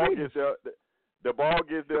 different receivers. The ball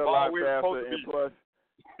gets there a lot faster, and plus,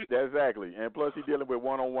 exactly. And plus, he's dealing with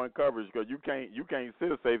one-on-one coverage because you can't sit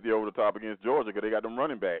a safety over the top against Georgia because they got them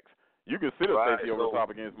running backs. You can sit a safety over the top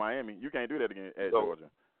against Miami. You can't do that at Georgia.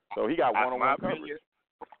 So he got one-on-one coverage.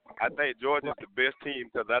 I think Georgia's the best team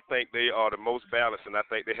because I think they are the most balanced, and I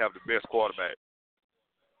think they have the best quarterback.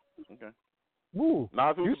 Okay. Woo.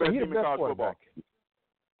 Nas, who's the best team in college football?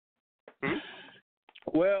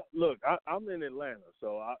 Well, look, I'm in Atlanta,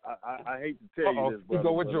 so I hate to tell you this, brother. You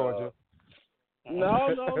go with Georgia.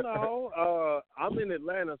 No. I'm in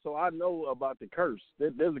Atlanta, so I know about the curse.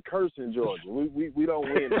 There's a curse in Georgia. We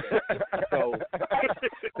don't win that. So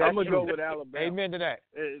I'm gonna go with Alabama. Amen to that.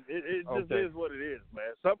 It just is what it is,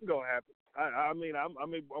 man. Something gonna happen. I mean,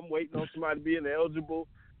 I'm waiting on somebody being eligible,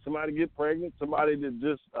 somebody get pregnant, somebody to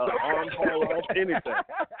just arm fall off, anything.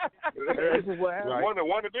 This is what happens. Right.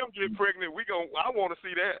 One of them get pregnant, I want to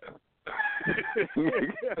see that.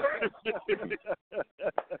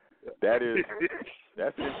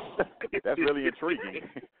 That's really intriguing.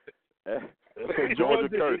 Georgia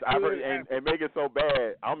curse. I've heard, and make it so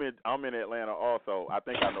bad. I'm in Atlanta also. I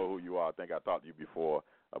think I know who you are. I think I talked to you before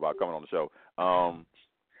about coming on the show.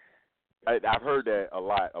 I've heard that a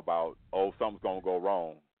lot about something's gonna go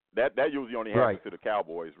wrong. That usually only happens to the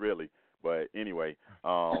Cowboys, really. But anyway,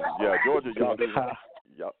 Georgia, y'all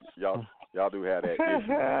do have that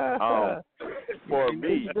issue. For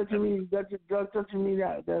me, don't you mean that's the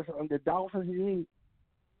Dolphins? You mean?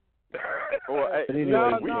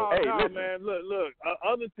 No, man. Look.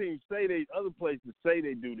 Other teams other places say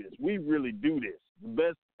they do this. We really do this. The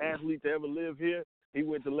best athlete to ever live here, he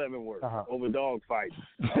went to Leavenworth over dog fights.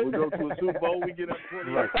 We go to a Super Bowl, we get up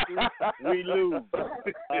 28-2, we lose.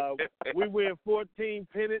 We win 14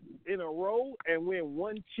 pennants in a row and win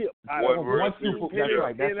 1 chip. One Super Bowl.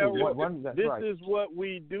 This is what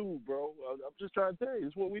we do, bro. I'm just trying to tell you,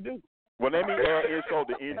 it's what we do. Well, let me add insult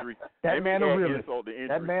to injury. That man a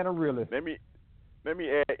realist. Let me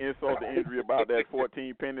add insult to injury about that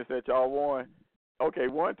 14 pennants that y'all won. Okay,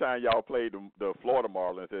 one time y'all played the Florida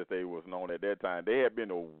Marlins, as they was known at that time. They had been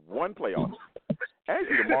to one playoff.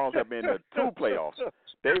 Actually, the Marlins have been to two playoffs.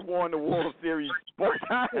 They've won the World Series 4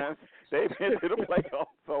 times. They've been to the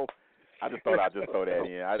playoffs. So I just thought I'd just throw that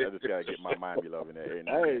in. I just got to get my mind beloved in there.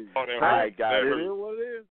 Hey, all right, guys. It is what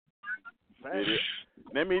it is.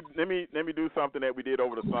 Let me do something that we did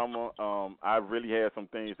over the summer. I really had some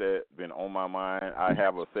things that been on my mind. I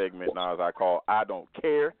have a segment now as I call I Don't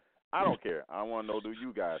Care. I don't care. I want to know, do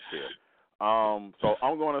you guys care? So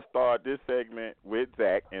I'm going to start this segment with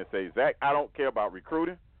Zach and say, Zach, I don't care about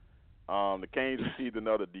recruiting. The Canes received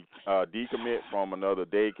another decommit from another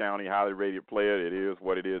Dade County highly rated player. It is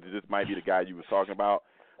what it is. This might be the guy you was talking about.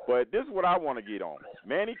 But this is what I want to get on.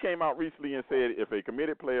 Manny came out recently and said if a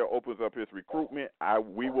committed player opens up his recruitment,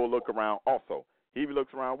 we will look around also. He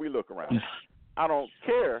looks around, we look around. I don't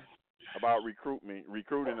care about recruiting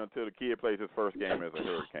until the kid plays his first game as a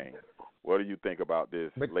Hurricane. What do you think about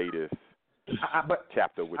this latest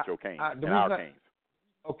chapter with your Canes and our Canes?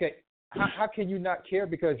 Okay, how can you not care?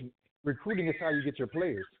 Because recruiting is how you get your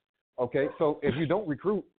players. Okay, so if you don't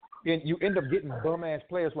recruit, then you end up getting bum-ass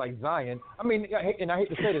players like Zion. I mean, I hate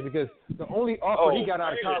to say this because the only offer he got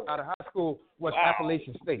out of high school was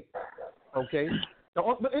Appalachian State. Okay,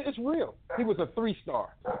 but it's real. He was a 3-star.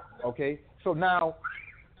 Okay, so now,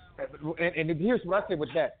 and here's what I say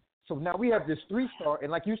with that. So now we have this 3-star,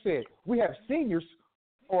 and like you said, we have seniors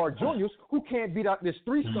or juniors who can't beat out this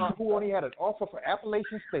 3-star who only had an offer for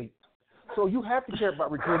Appalachian State. So you have to care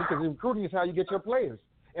about recruiting because recruiting is how you get your players.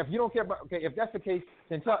 If you don't care about, if that's the case,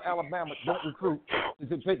 then tell Alabama don't recruit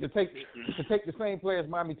to take the same players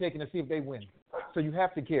Miami taking to see if they win. So you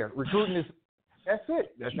have to care. Recruiting is that's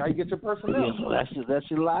it. That's how you get your personnel. Yeah, so that's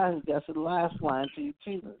your last line to your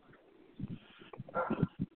team.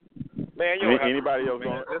 Man, anybody else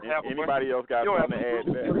got something to add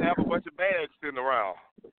to that? You have a bunch of bags sitting around.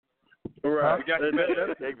 Right.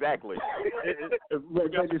 Exactly.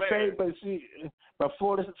 But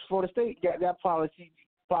Florida State got that policy.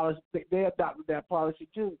 They adopted that policy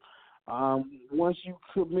too. Once you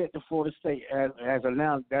commit to Florida State, as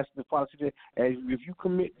announced, that's the policy. If you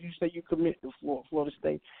commit, you say you commit to Florida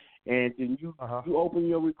State, and then you open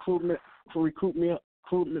your recruitment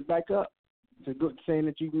back up to saying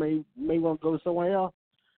that you may want to go somewhere else.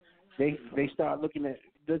 They start looking at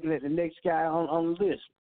the next guy on the list.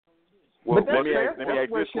 Well, let me ask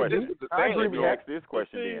this question. Let me ask this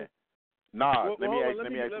question then. Nas, let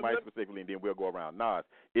me ask Mike specifically, and then we'll go around. Nas,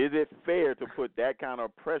 is it fair to put that kind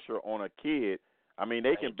of pressure on a kid? I mean,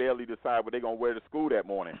 they can barely decide what they're going to wear to school that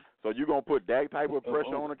morning. So you're going to put that type of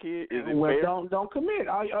pressure on a kid? Is it fair? Don't commit.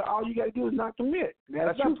 All you got to do is not commit.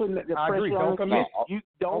 That's not putting the I pressure agree. on Don't commit. You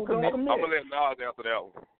don't commit. I'm going to let Nas answer that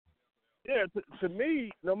one. Yeah, to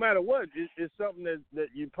me, no matter what, it's something that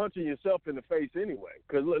you're punching yourself in the face anyway.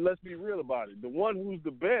 Because let's be real about it. The one who's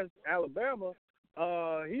the best, Alabama,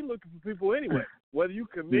 he looking for people anyway. Whether you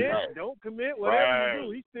commit, don't commit, whatever you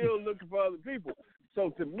do, he's still looking for other people.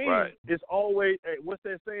 So to me, it's always, what's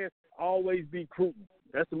that saying? Always be recruiting.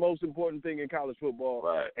 That's the most important thing in college football.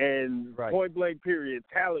 Right. And point blank period,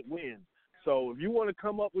 talent wins. So if you want to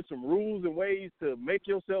come up with some rules and ways to make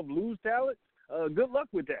yourself lose talent, good luck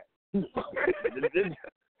with that. And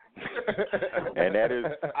that is,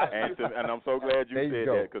 and I'm so glad you said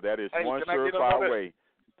that because that is one surefire way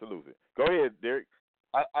to lose it. Go ahead, Derek.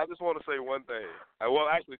 I just want to say one thing. Well,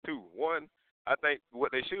 actually two. One, I think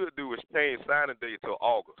what they should do is change signing day till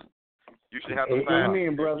August. You should have to sign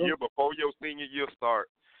a year before your senior year start.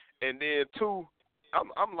 And then two,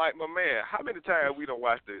 I'm like my man. How many times we don't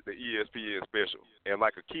watch the ESPN special? And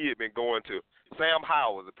like a kid been going to Sam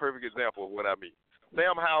Howell is a perfect example of what I mean.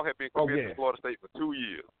 Sam Howell had been committed to Florida State for 2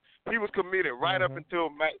 years. He was committed right up until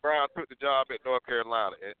Matt Brown took the job at North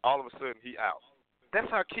Carolina, and all of a sudden he out. That's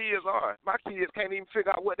how kids are. My kids can't even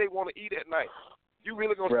figure out what they want to eat at night. You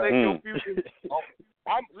really gonna stake your future?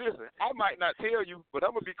 Listen, I might not tell you, but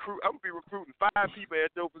I'm gonna be recruiting 5 people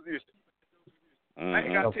at your position. I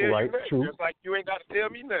ain't got to tell you nothing. Just like you ain't got to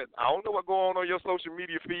tell me nothing. I don't know what's going on your social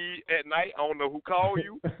media feed at night. I don't know who called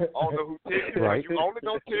you. I don't know who texted you. You only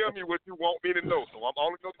going to tell me what you want me to know. So I'm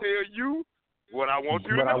only going to tell you what I want you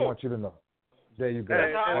to know. What I want you to know. There you go.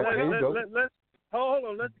 Hold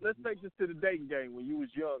on. Let's take this to the dating game when you was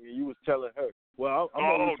young and you was telling her, well, I'm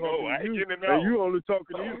only talking to you, and you only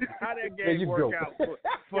talking to you. How that game work out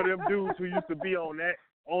for them dudes who used to be on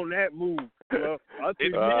that move? Well, I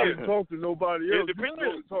think you didn't talk to nobody else. You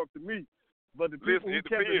didn't talk to me. But the people who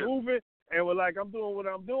kept it moving and were like, I'm doing what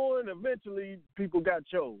I'm doing. Eventually, people got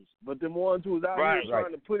chose. But the ones who was out here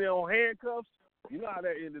trying to put it on handcuffs, you know how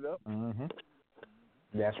that ended up. Mm-hmm.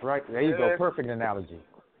 That's right. There you go. Perfect analogy.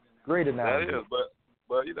 Great analogy. That is,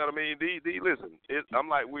 but you know what I mean? Listen, I'm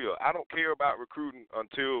like Will. I don't care about recruiting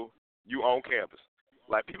until you on campus.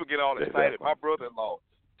 Like, people get all excited. My brother-in-law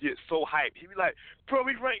gets so hyped. He be like, bro,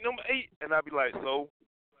 we ranked number 8. And I be like, so?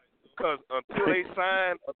 Because until they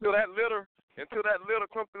sign, until that letter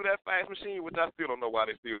come through that fax machine, which I still don't know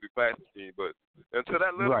why they still do fax machine, but until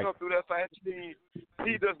that letter come through that fax machine,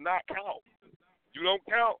 he does not count. You don't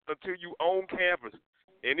count until you own campus.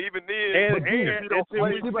 And even then, but you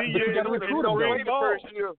got to recruit them, though.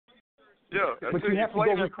 Yeah, but you have to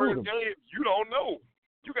go recruit them. Game, you don't know.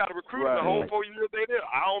 You got to recruit them the whole 4 years they're there.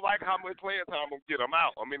 I don't like how much playing time I'm going to get. I'm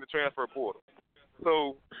out. I'm in the transfer portal.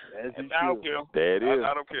 So, I don't care. That is.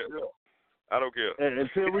 I don't care. I don't care. And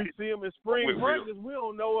until we see him in spring practice, we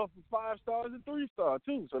don't know if a 5-star is a 3-star,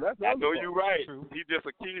 too. So that's I know you're right. He's just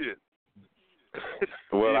a kid.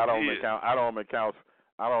 Well, I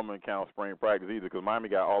don't count spring practice either, because Miami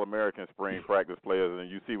got All-American spring practice players, and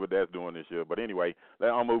you see what that's doing this year. But anyway,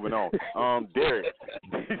 I'm moving on. Derek.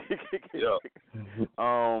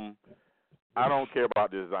 I don't care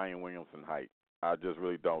about this Zion Williamson height. I just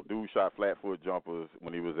really don't. Dude shot flat-foot jumpers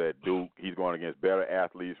when he was at Duke. He's going against better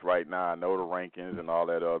athletes right now. I know the rankings and all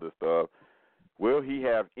that other stuff. Will he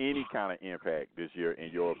have any kind of impact this year,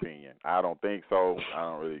 in your opinion? I don't think so. I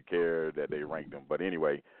don't really care that they ranked him. But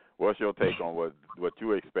anyway, what's your take on what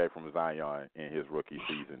you expect from Zion in his rookie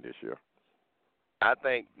season this year? I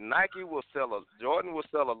think Jordan will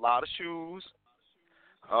sell a lot of shoes.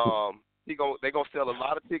 They're gonna sell a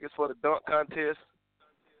lot of tickets for the dunk contest,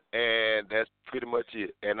 and that's pretty much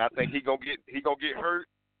it. And I think he gonna get hurt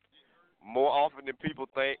more often than people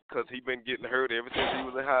think, because he's been getting hurt ever since he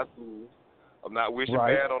was in high school. I'm not wishing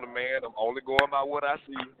bad on the man. I'm only going by what I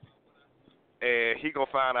see. And he going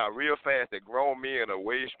to find out real fast that grown men are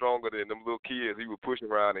way stronger than them little kids he was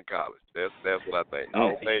pushing around in college. That's what I think. I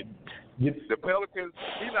don't think the Pelicans,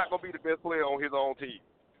 he's not going to be the best player on his own team.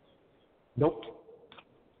 Nope.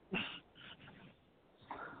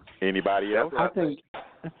 Anybody else? I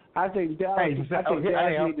think Dallas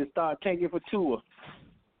need to start tanking for Tua.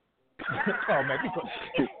 Oh, man.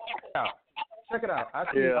 Check it out. I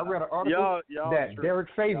read an article that Derek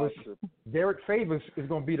Favors is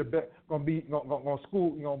going to be the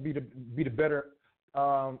better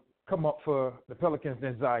come up for the Pelicans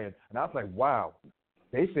than Zion. And I was like, wow.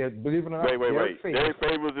 They said, believe it or not, wait. Derek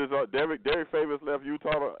Favors Derek Favors left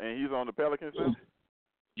Utah and he's on the Pelicans now?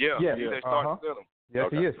 Yeah. Yes. He's starting to them. Yes,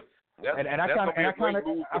 he is. That's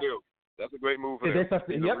a great move for them.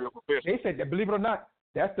 They said that, believe it or not,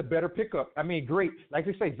 that's the better pickup. I mean, great. Like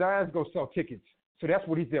they say, Zion's going to sell tickets. So that's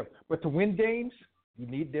what he's there. But to win games, you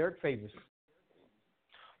need Derek Favors.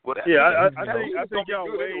 Well, I think y'all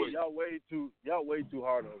way too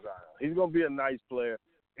hard on Zion. He's going to be a nice player.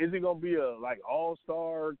 Is he going to be a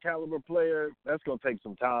all-star caliber player? That's going to take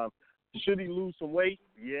some time. Should he lose some weight?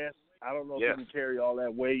 Yes. I don't know if he can carry all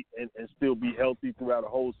that weight and still be healthy throughout a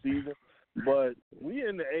whole season. But we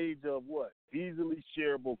in the age of easily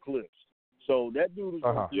shareable clips. So that dude is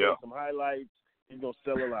going to get some highlights. He's going to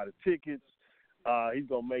sell a lot of tickets. He's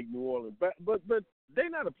going to make New Orleans back. But they're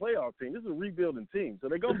not a playoff team. This is a rebuilding team. So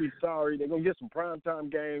they're going to be sorry. They're going to get some primetime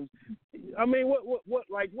games. I mean,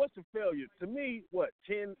 what's a failure? To me,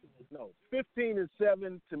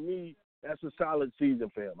 15-7, to me, that's a solid season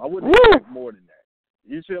for him. I wouldn't expect more than that.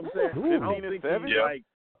 You see what I'm saying? 15-7?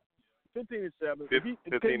 15-7. If you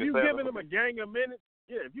giving him a gang of minutes,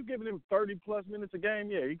 if you're giving him 30-plus minutes a game,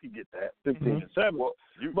 he could get that 15-7.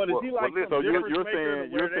 But is he so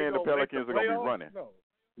you're saying the Pelicans are going to be running? No.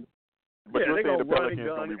 But you're saying the Pelicans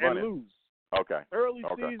are going to be running? And lose. Okay. Early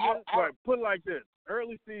season, put it like this.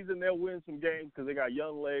 Early season, they'll win some games because they got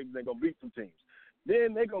young legs. They're going to beat some teams.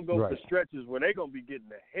 Then they're going to go for stretches where they're going to be getting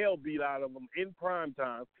the hell beat out of them in prime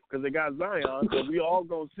time because they got Zion, so we all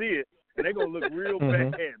going to see it, and they're going to look real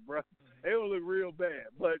bad, bro. They're going to look real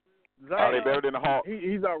bad. But Zion, are they better than the Hawks?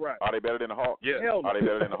 He's all right. Are they better than the Hawks? Yeah. Are they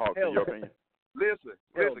better than the Hawks, in your opinion? Listen.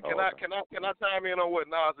 Can I chime in on what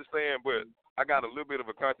Nas is saying? But I got a little bit of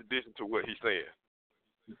a contradiction to what he's saying.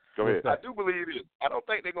 Go ahead. I do believe this. I don't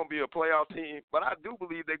think they're going to be a playoff team, but I do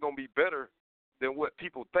believe they're going to be better than what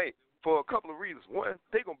people think for a couple of reasons. One,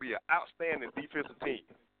 they're going to be an outstanding defensive team.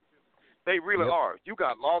 They really are. You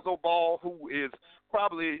got Lonzo Ball, who is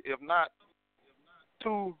probably, if not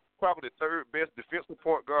probably the third best defensive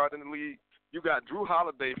point guard in the league. You got Drew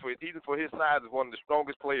Holiday, even for his size, is one of the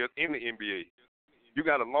strongest players in the NBA. You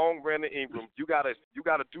got a long Brandon Ingram. You got a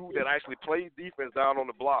dude that actually plays defense down on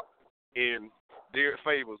the block in Derek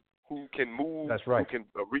Favors, who can move, That's right. who can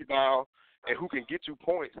rebound, and who can get you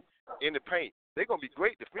points in the paint. They're going to be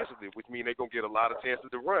great defensively, which means they're going to get a lot of chances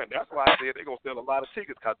to run. That's why I said they're going to sell a lot of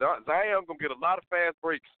tickets because Zion's going to get a lot of fast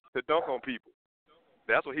breaks to dunk on people.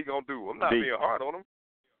 That's what he's going to do. I'm not being hard on him.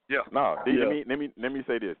 Yeah. No, D, let me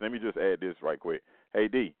say this. Let me just add this right quick. Hey,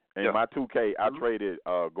 D, in my 2K, I traded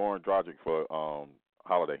Goran Dragic for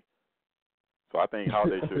Holiday. So I think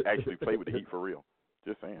Holiday should actually play with the Heat for real.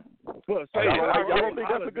 Just saying. Well, y'all don't think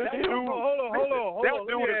that's a good deal? Hold on. That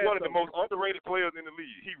dude is one of the most underrated players in the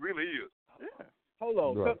league. He really is. Yeah. Hold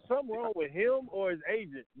on. Right. Something wrong with him or his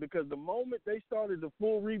agent? Because the moment they started the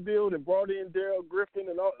full rebuild and brought in Daryl Griffin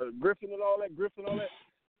and all that,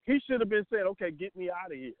 he should have been saying, "Okay, get me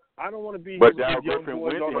out of here. I don't want to be but here." But Daryl Griffin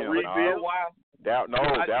went to him.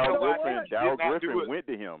 Daryl Griffin went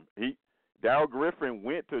to him. Daryl Griffin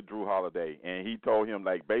went to Drew Holiday, and he told him,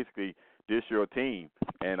 like, basically, this your team.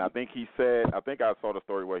 And I think I saw the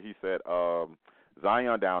story where he said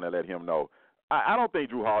Zion down and let him know. I don't think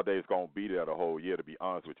Drew Holiday is going to be there the whole year, to be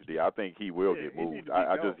honest with you, D. I think he will get moved.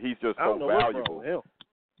 He's just so valuable.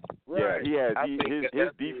 Right. Yeah, his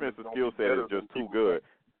defensive skill set is just too good.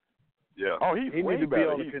 Yeah. Oh, he's way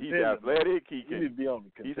better. He's athletic.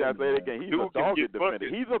 He's athletic, and he's a dogged defender.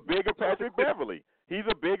 He's a bigger Patrick Beverly.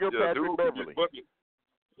 Patrick Beverly.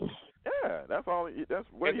 Yeah, that's all. That's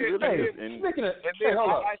what he really is. Speaking of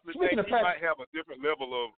he might have a different level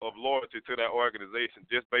of loyalty to that organization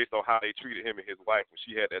just based on how they treated him and his wife when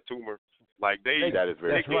she had that tumor. Like they gave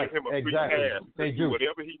him a free pass to do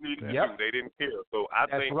whatever he needed to do. They didn't care. So I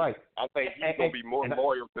think he's gonna be more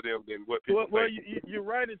loyal to them than what people think. Well, you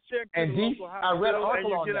write a check to the local hospital and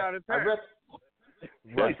you get out of town.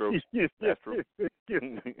 That's true. That's true.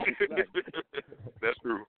 That's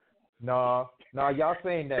true. No, y'all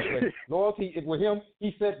saying that. But loyalty with him,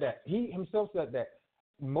 he said that. He himself said that.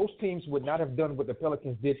 Most teams would not have done what the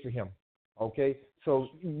Pelicans did for him. Okay? So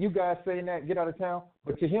you guys saying that, get out of town.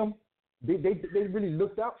 But to him, they really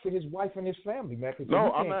looked out for his wife and his family, man.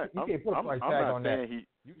 No, I'm not. You can't put a price tag on that.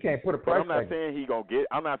 You can't put a price tag. I'm not saying he gonna get.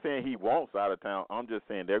 I'm not saying he wants out of town. I'm just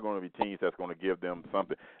saying they're going to be teams that's going to give them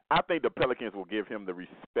something. I think the Pelicans will give him the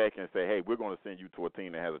respect and say, "Hey, we're going to send you to a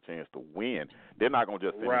team that has a chance to win." They're not going to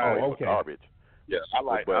just send him for garbage. Yeah,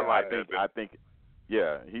 I think.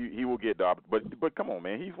 Yeah, he will get the. But come on,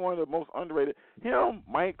 man, he's one of the most underrated. Him,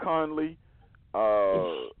 Mike Conley,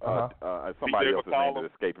 somebody else's name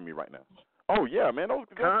is escaping me right now. Oh yeah, man,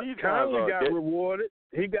 these guys Conley got rewarded.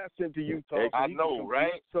 He got sent to Utah. I know,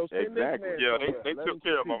 right? So exactly. Yeah, they took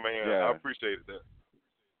care of my man. Yeah. I appreciated that.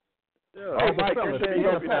 Yeah. Oh, Mike should be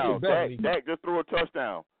happy now. Dak just threw a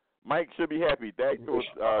touchdown. Mike should be happy. Dak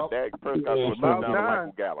Prescott threw a touchdown to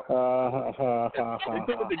Michael Gallup. He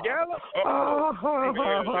threw it to Gallup?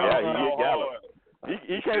 Yeah, he hit Gallup.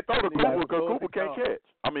 He can't throw to Cooper because Cooper can't catch.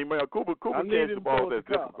 I mean, Cooper catches the ball that's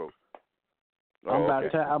difficult. I'm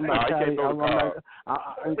about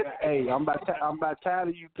tired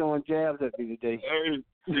of you throwing jabs at me today.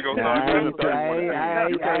 You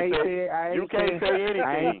can't say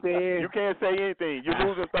anything. You can't say anything. You're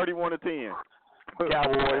losing 31-10.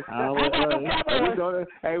 Cowboys.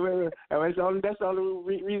 That's the only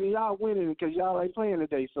reason y'all winning because y'all ain't playing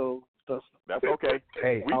today. So that's okay.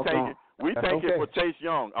 Hey, we taking for Chase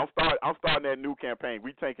Young. I'm starting that new campaign.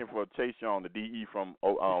 We taking for Chase Young, the DE from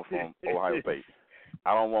Ohio State.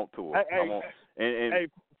 I don't want to.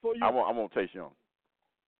 I want Chase Young.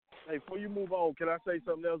 Hey, before you move on, can I say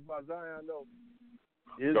something else about Zion? No.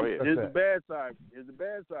 Go ahead. Here's the bad side. Here's the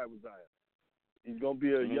bad side with Zion. He's gonna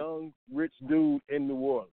be a young, rich dude in New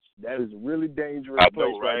Orleans. That is a really dangerous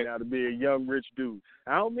place right now to be a young, rich dude.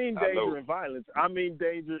 I don't mean danger in violence. I mean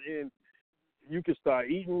danger in you can start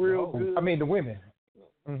eating real good. I mean the women.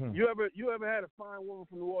 Mm-hmm. You ever had a fine woman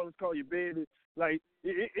from New Orleans call you baby? Like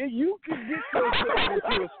you can get yourself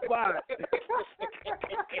into a spot.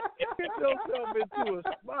 Get yourself into a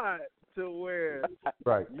spot to where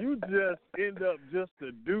you just end up just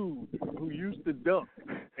a dude who used to dunk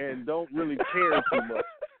and don't really care too much.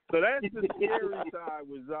 So that's the scary side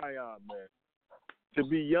with Zion, man. To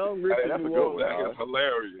be young, rich, in New Orleans, that is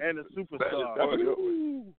hilarious, and a superstar.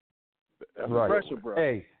 That's right. Pressure, bro.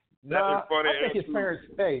 Hey, I think his parents.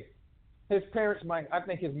 Hey, his parents might. I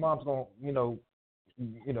think his mom's gonna,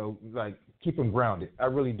 like keep him grounded. I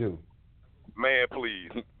really do. Man,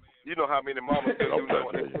 please. You know how many mamas still do that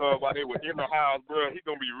when they while they were in the house, bro. He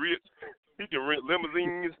gonna be rich. He can rent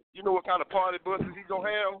limousines. You know what kind of party buses he gonna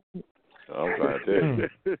have? I'm trying to tell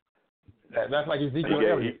you. That's like Ezekiel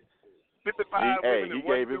Elliott. 55 he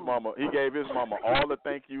gave his mama all the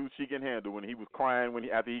thank you she can handle when he was crying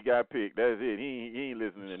after he got picked. That's it. He ain't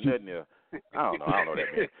listening to nothing else. I don't know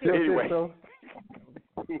that man. Anyway.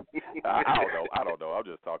 I don't know. I'm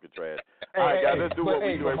just talking trash. All right, guys, let's do what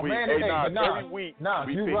we do every week. Every week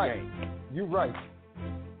we pick games. You're right.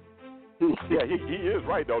 Yeah, he is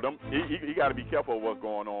right though. He got to be careful of what's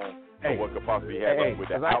going on and what could possibly happen with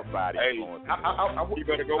the outside influence. You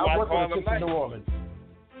better go watch Harlem Night. New Orleans.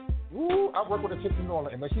 Woo! I work with a chick in New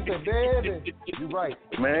Orleans, and when she said, "Baby, you're right."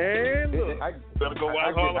 Man, better go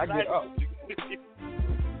watch Harlem Night.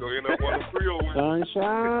 Go end up on the Creole with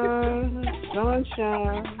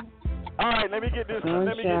Sunshine. All right, let me get this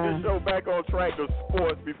show back on track of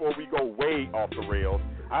sports before we go way off the rails.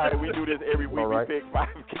 All right, we do this every week. Right.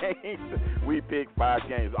 We pick 5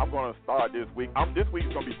 games. I'm going to start this week. This week's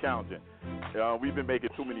going to be challenging. We've been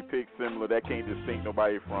making too many picks similar. That can't distinct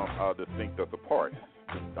nobody from distinct us apart.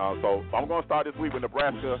 So I'm going to start this week with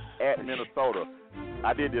Nebraska at Minnesota.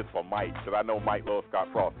 I did this for Mike because I know Mike loves Scott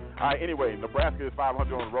Frost. All right, anyway, Nebraska is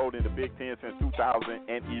 500 on the road in the Big Ten since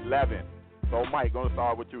 2011. So, Mike, going to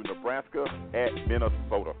start with you. Nebraska at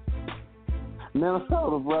Minnesota.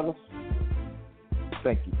 Minnesota, brother.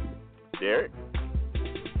 Thank you. Derek?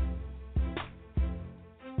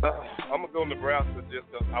 I'm going to go Nebraska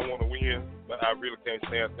just because I want to win, but I really can't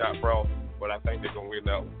stand Scott Frost, but I think they're going to win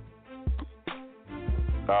that one.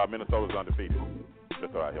 Minnesota's undefeated.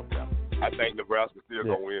 Just thought I'd help you out. I think Nebraska's still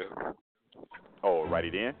going to win. Oh, righty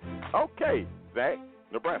then. Okay, Zach,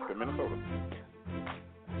 Nebraska, Minnesota.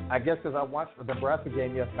 I guess because I watched the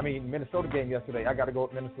Minnesota game yesterday, I got to go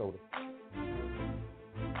with Minnesota.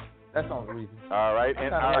 That's the only reason. All right,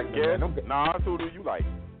 and I guess, Nas, who do you like?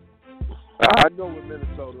 I go with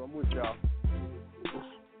Minnesota. I'm with y'all.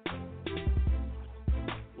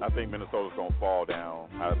 I think Minnesota's going to fall down.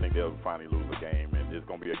 I think they'll finally lose a game, and it's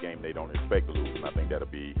going to be a game they don't expect to lose, and I think that'll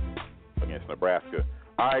be against Nebraska.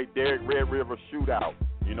 All right, Derek, Red River shootout.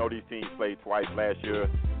 You know these teams played twice last year.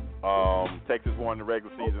 Texas won the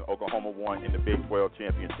regular season. Oklahoma won in the Big 12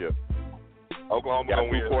 championship. Oklahoma going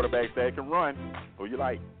to win. Got 2 quarterbacks that can run. Who you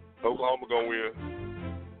like? Oklahoma going to win.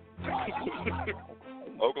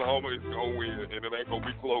 Oklahoma is going to win, and it ain't going to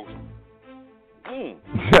be close. It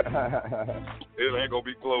ain't going to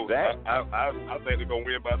be close. I think they're going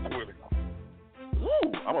to win by 20.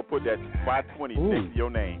 Ooh, I'm going to put that by 20 next to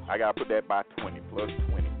your name. I got to put that by 20 plus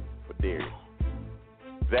 20 for Derek.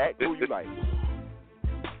 Zach, who you like?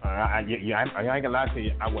 I ain't going to lie to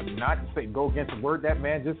you. I would not go against the word that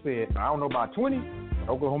man just said. I don't know about 20,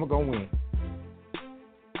 but Oklahoma going to win.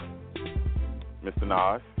 Mr.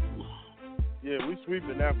 Nas? Yeah, we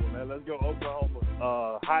sweeping that one, man. Let's go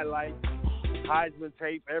Oklahoma. Highlight, Heisman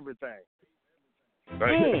tape, everything.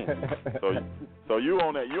 So you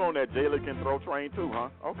on that Jalen can throw train too, huh?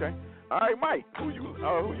 Okay. All right, Mike. Who you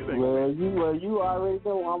think? Well, you already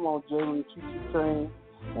know I'm on Jalen choo-choo train,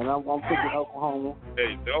 and I'm picking Oklahoma.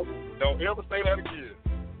 Hey, don't ever say that again.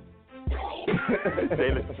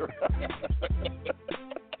 Jalen.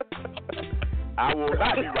 I will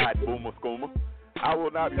not be riding Boomer Scoomer. I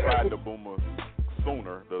will not be riding the Boomer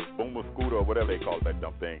Sooner, the Boomer Scooter, or whatever they call that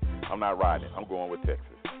dumb thing. I'm not riding it. I'm going with Texas.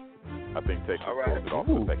 I think Texas closed it off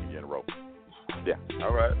for the second year in a row. Yeah.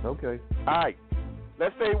 All right. Okay. All right.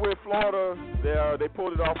 Let's stay with Florida. They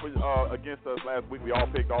pulled it off against us last week. We all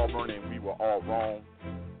picked Auburn, and we were all wrong.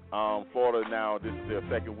 Florida now, this is their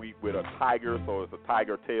second week with a Tiger, so it's a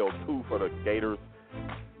Tiger tail 2 for the Gators.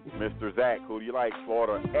 Mr. Zach, who do you like?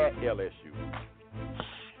 Florida at LSU.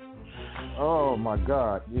 Oh, my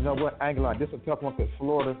God. You know what? I ain't gonna lie. This is a tough one because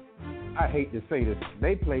Florida, I hate to say this,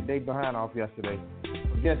 they played their behind off yesterday.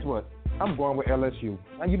 But guess what? I'm going with LSU.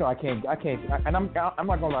 And you know I can't, and I'm not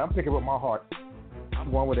gonna lie. I'm picking with my heart.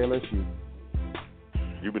 I'm going with LSU.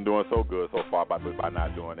 You've been doing so good so far by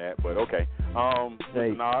not doing that, but okay.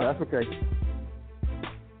 Hey, that's okay.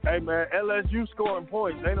 Hey, man, LSU scoring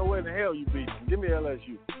points. Ain't no way in the hell you beat them. Give me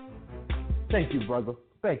LSU. Thank you, brother.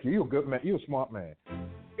 Thank you. You're a good man. You're a smart man.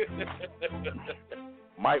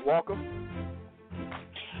 Mike Walker?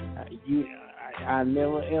 I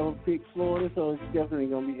never ever picked Florida, so it's definitely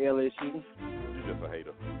going to be LSU. You're just a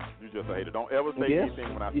hater. Don't ever say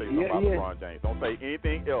anything when I say something about LeBron James. Don't say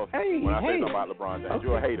anything else when I say something about LeBron James. Okay.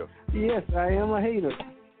 You're a hater. Yes, I am a hater.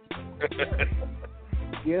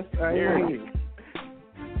 Yes, I am a hater.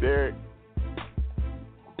 Derek?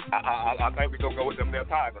 I think we're going to go with them there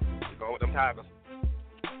Tigers. We're going with them Tigers.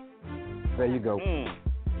 There you go.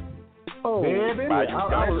 Oh, baby, that's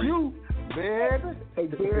you, baby. Hey,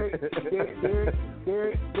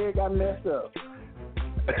 Derek got messed up.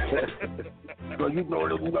 So you know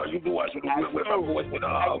what you do. I should have with my voice. I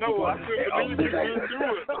know. I couldn't believe you didn't do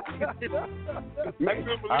it.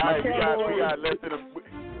 All right,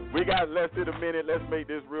 we got less than a minute. Let's make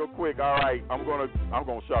this real quick. All right, I'm gonna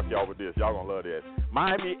shock y'all with this. Y'all gonna love this.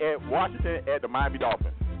 Miami at Washington at the Miami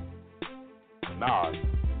Dolphins. Nas.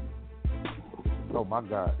 Oh my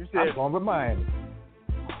God! You said I'm going with Miami.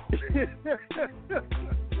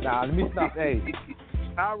 Nah, let me stop. Hey,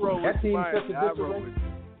 I roll that with team Miami. such a I roll disarray.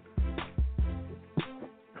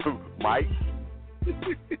 with Mike.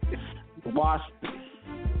 Washington.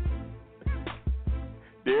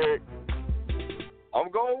 Derek. I'm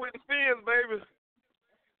going with the Fins, baby.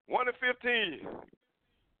 1-15.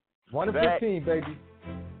 1-15, baby.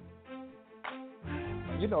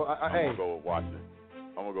 You know, I'm hey. gonna go with Washington.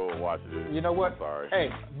 You know what? I'm sorry.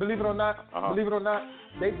 Hey, believe it or not,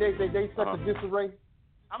 they such a disarray.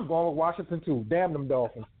 I'm going with Washington too. Damn them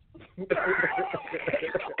Dolphins.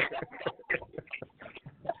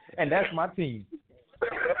 And that's my team.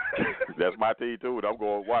 That's my team too, and I'm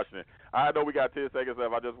going with Washington. I know we got 10 seconds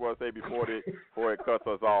left. I just want to say before it cuts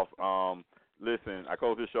us off, listen, I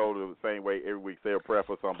close this show the same way every week. Say a prayer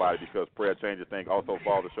for somebody because prayer changes things. Also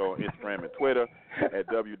follow the show on Instagram and Twitter at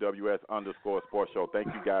WWS_sports show. Thank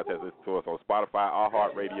you guys that listen to us on Spotify,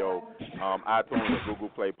 iHeartRadio, iTunes, and Google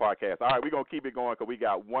Play Podcast. All right, we're going to keep it going because we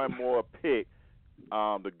got one more pick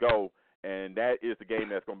to go, and that is the game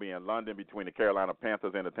that's going to be in London between the Carolina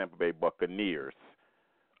Panthers and the Tampa Bay Buccaneers.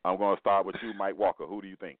 I'm going to start with you, Mike Walker. Who do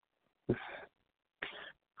you think?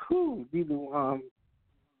 Well,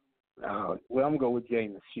 I'm going to go with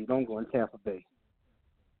Jameis. Shoot, I'm going Tampa Bay.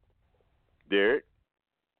 Derek?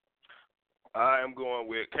 I am going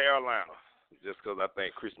with Carolina just because I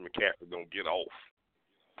think Christian McCaffrey's going to get off.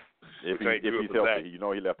 If he's healthy, you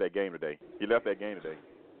know he left that game today. He'll be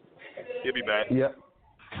back. Yep.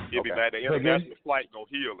 He'll be back. The international flight going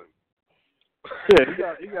to heal him.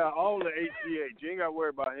 Yeah, he got all the HGH. You ain't got to worry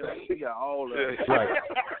about him. He got all of it. Right.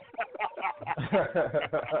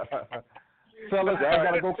 Fellas, I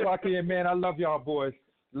got to go clock in, man. I love y'all boys.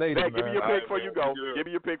 Ladies, give me your pick before you go. Give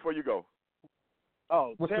me your pick before you go.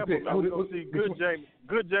 Oh, what's Tampa, the pick? we're going to see good Jameis.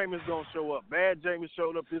 Good Jameis going to show up. Bad Jameis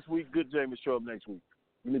showed up this week. Good Jameis show up next week.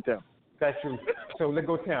 Give me Tampa. That's true. So let's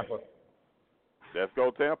go Tampa. Let's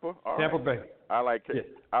go Tampa. All Tampa right. Bay. I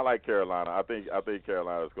like Carolina. I think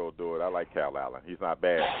Carolina's going to do it. I like Cal Allen. He's not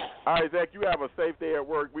bad. All right, Zach, you have a safe day at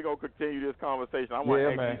work. We're going to continue this conversation. I want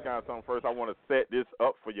to ask you guys something first. I want to set this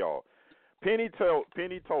up for y'all. Penny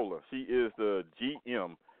Toller, she is the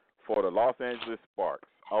GM for the Los Angeles Sparks.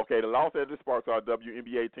 Okay, the Los Angeles Sparks are a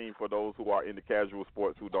WNBA team for those who are into casual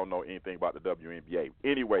sports who don't know anything about the WNBA.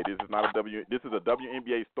 Anyway, this is a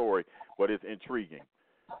WNBA story, but it's intriguing.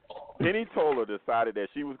 Penny Toller decided that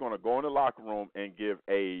she was going to go in the locker room and give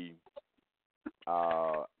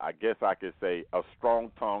I guess I could say, a strong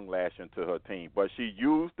tongue lashing to her team. But she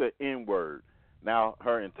used the N-word. Now,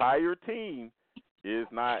 her entire team does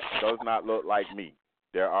not look like me.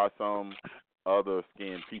 There are some other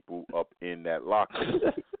skinned people up in that locker room.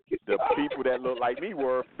 The people that look like me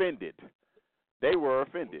were offended. They were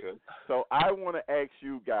offended. So I want to ask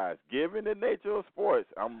you guys, given the nature of sports,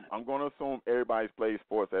 I'm going to assume everybody's played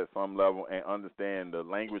sports at some level and understand the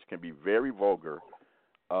language can be very vulgar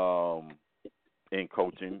in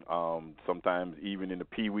coaching. Sometimes even in the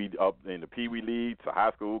Pee Wee leagues, to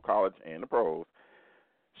high school, college, and the pros.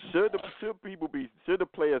 Should the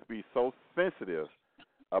players be so sensitive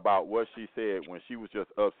about what she said when she was just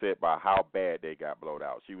upset by how bad they got blowed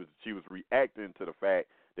out? She was reacting to the fact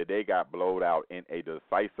that they got blowed out in a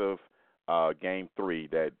decisive Game 3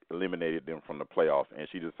 that eliminated them from the playoffs, and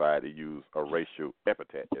she decided to use a racial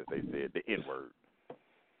epithet, as they said, the N-word.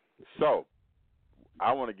 So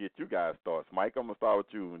I want to get you guys' thoughts. Mike, I'm going to start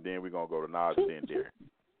with you, and then we're going to go to Nas and then Derek.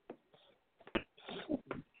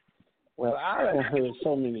 Well, I have heard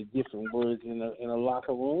so many different words in a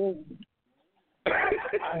locker room. Like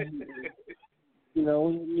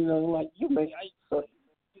you may.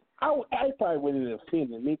 I probably wouldn't have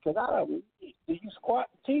offended me because do you squat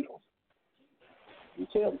the tinkle? You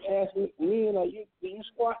ask me, do you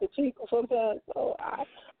squat the tinkle sometimes? So I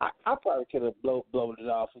probably could have blown it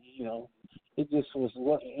off. It just was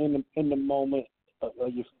in the moment.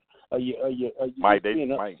 Mike, let me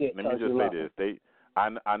just say this.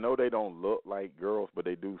 I know they don't look like girls, but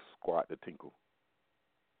they do squat the tinkle.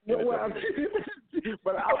 Yeah, well,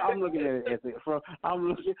 but I'm looking at it from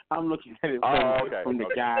the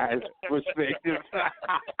guy's perspective.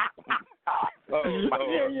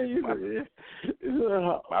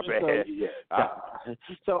 My bad.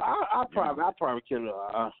 So I probably could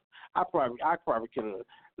have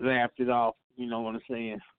laughed it off. You know what I'm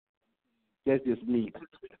saying? That's just me.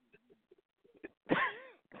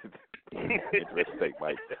 Interesting,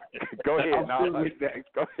 Mike. Go ahead.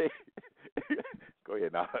 Go Go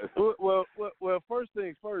ahead now. Well, first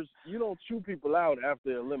things first, you don't chew people out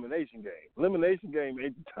after elimination game. Elimination game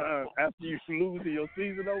ain't the time after you lose and your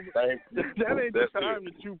season over. That ain't the time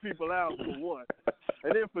to chew people out, for one.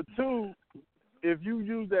 And then for two, if you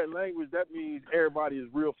use that language, that means everybody is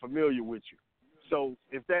real familiar with you. So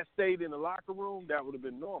if that stayed in the locker room, that would have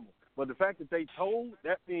been normal. But the fact that they told,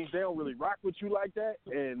 that means they don't really rock with you like that,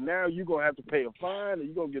 and now you're going to have to pay a fine, or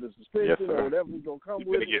you're going to get a suspension, or whatever you're going to come with.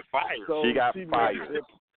 You're going to get fired. So she got fired.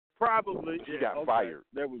 Probably. She got fired.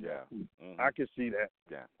 There we go. Mm-hmm. I can see that.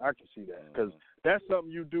 Yeah. I can see that. Because that's something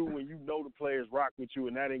you do when you know the players rock with you,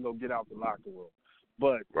 and that ain't going to get out the locker room.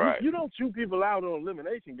 But you don't chew people out on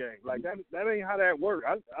elimination games. Like, that ain't how that works.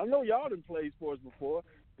 I know y'all done played sports before.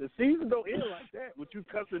 The season don't end like that with you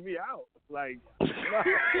cussing me out. Like,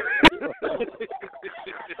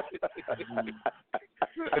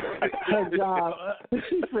 her job.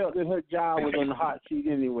 She felt that her job was on the hot seat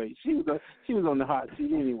anyway. She was on the hot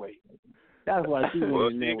seat anyway. That's why she was. Well,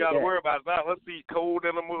 she ain't got to worry about that. Her seat cold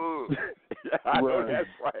in the mud. I know that's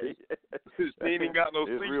right. She ain't even got no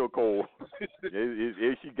seat. It's real cold.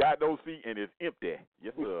 If she got no seat and it's empty.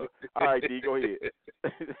 Yes, sir. All right, D, go ahead.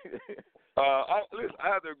 Listen, I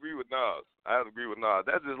have to agree with Nas.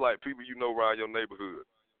 That's just like people you know around your neighborhood.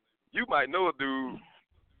 You might know a dude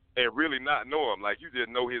and really not know him. Like, you just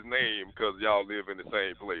know his name because y'all live in the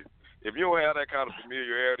same place. If you don't have that kind of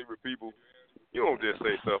familiarity with people, you don't just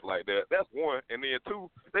say stuff like that. That's one. And then two,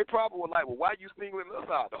 they probably were like, well, why you singling us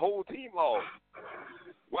out? The whole team lost.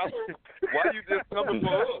 Why you just coming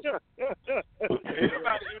for us?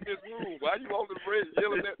 Everybody in this room, why you on the bridge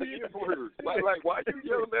yelling at the N-word? Like, why you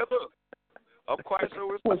yelling at us? I'm quite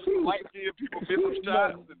sure it's light-skinned people missing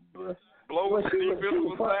shots and blowing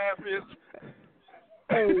defensive assignments.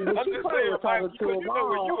 I'm just saying, Mike, because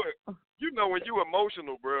you know when you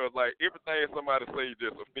emotional, bro, like everything somebody say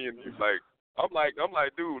just offend you. Like, I'm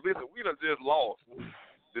like, dude, listen, we done just lost.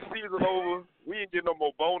 The season over. We ain't getting no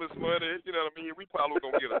more bonus money. You know what I mean? We probably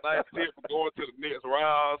gonna get a nice tip for going to the next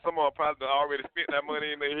round. Some of them probably already spent that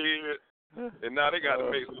money in their head, and now they got to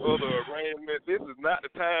make some other arrangements. This is not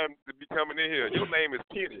the time to be coming in here. Your name is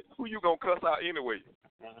Kenny. Who you gonna cuss out anyway?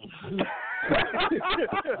 I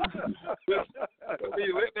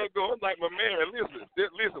mean, let that go. I'm like, my man, listen.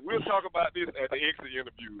 We'll talk about this at the exit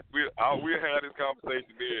interview. We'll have this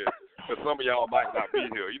conversation then, because some of y'all might not be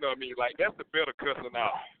here. You know what I mean? Like, that's the better cussing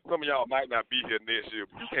out. Some of y'all might not be here next year,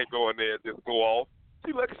 but you can't go in there and just go off.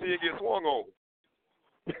 She lucky she didn't get swung on.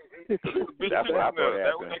 That's what I thought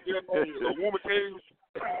happened. A woman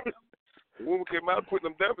came out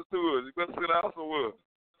putting them dampers to her. You better sit down somewhere.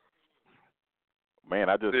 Man,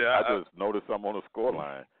 I just noticed something on the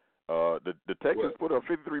scoreline. The Texans put up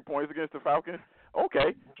 53 points against the Falcons.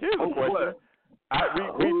 Okay, here's a question.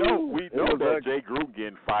 We know that Jay Gruden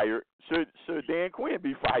getting fired. Should Dan Quinn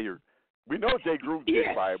be fired? We know Jay Gruden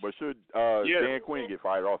getting fired, but should Dan Quinn get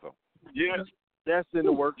fired also? Yes, that's in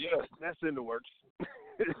the works. Yes, that's in the works.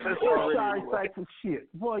 Sorry, type of shit,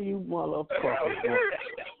 boy, you motherfucker.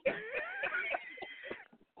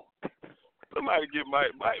 Somebody get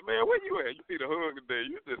Mike, man, where you at? You need a hug today.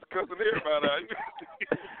 You just cussing everybody out.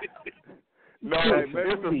 No, it's a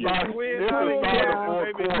start of the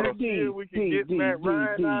fourth quarter. We can get Matt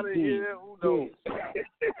Ryan out of here. Who knows?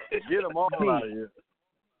 Get them all out of here.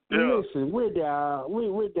 Listen, we're down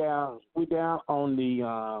on the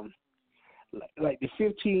like the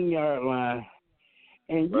 15-yard line,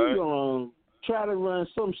 and you're gonna try to run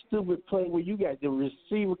some stupid play where you got the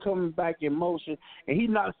receiver coming back in motion, and he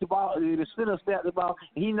knocks the ball. The center snaps the ball,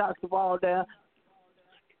 and he knocks the ball down.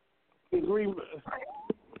 Mike,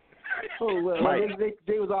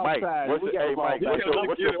 they was offside.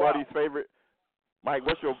 What's your buddy's favorite? Mike,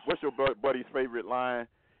 what's your buddy's favorite line?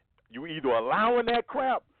 You either allowing that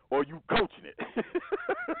crap or you coaching it.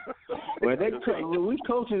 Well, we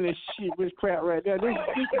coaching this crap right there. This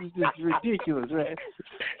is just ridiculous, right?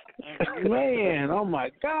 Man, oh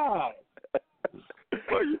my God.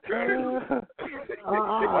 What you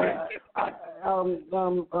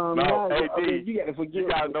D, you gotta forgive. You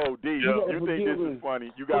gotta know, D. You think this is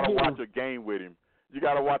funny? You gotta watch a game with him. You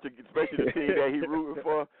gotta watch it, especially the team that he rooting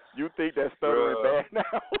for. You think that's stuttering bad now?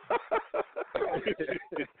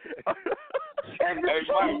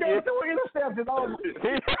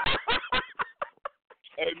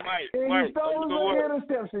 Hey, Mike. He stole the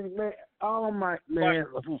interception, man. Oh, my man.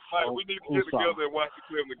 Mike, we need to get together and watch the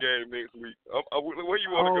Cleveland game next week. Where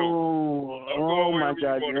you want to go? Oh my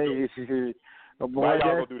God. Why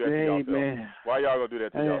y'all gonna do that to yourself? Why y'all gonna do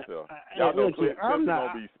that to yourself? Y'all know Cleveland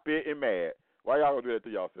gonna be spitting mad. Why y'all gonna do that to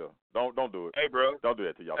yourself? Don't do it. Hey, bro. Don't do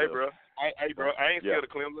that to yourself. Hey, bro. I ain't scared of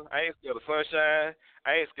Clemson. I ain't scared of Sunshine.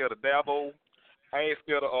 I ain't scared of Dabo. I ain't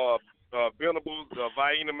scared of Venables,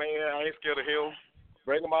 Vaina man. I ain't scared of him.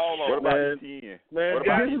 Bring them all on. What about ETN? Man, What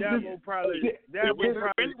about that will probably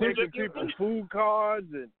taking people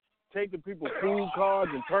food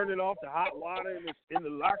cards and turning off the hot water in the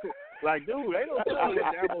locker. Like, dude, they don't know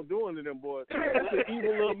what Dabo doing to them boys. That's an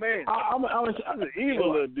evil little man. I'm an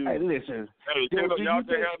evil little dude. Hey, listen. Hey, y'all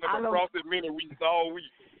can have them across it many weeks all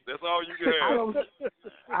week. That's all you can have.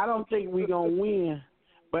 I don't think we're going to win,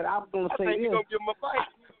 but I'm going to say this. We're going to give them a fight.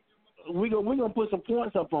 We're going to put some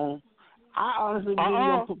points up on them. I honestly believe we're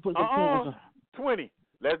going to put some points up. 20.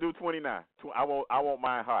 Let's do 29. I want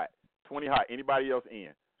mine hot. 20 hot. Anybody else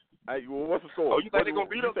in? What's the score? Oh, you think they're going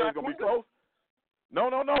to beat us? You think it's going to be close? No.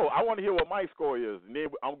 I want to hear what Mike's score is, and then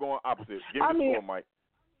I'm going opposite. Give me the score, Mike.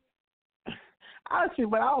 Honestly,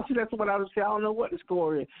 but I don't see that's what I was saying. I don't know what the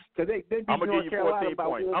score is. Cause they I'm going to give you 14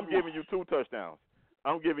 points. I'm giving you 2 touchdowns.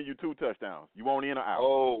 You want in or out?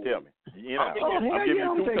 Oh. Tell me. You in or out? I'm giving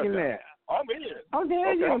you 2 touchdowns. That. I'm in. I'm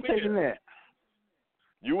taking that.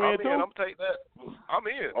 You in too? I'm taking that. I'm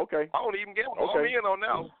in. Okay. I don't even gamble. Okay. I'm in on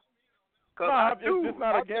now. It's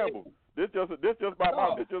not a gamble. This just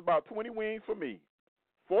about 20 wins for me.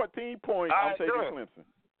 14 points. I'm taking Clemson.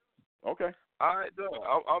 Okay. All right, done.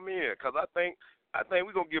 I'm in because I think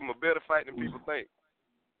we're gonna give them a better fight than people think.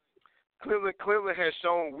 Cleveland has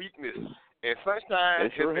shown weakness, and Sunshine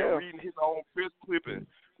has been reading his own fifth clipping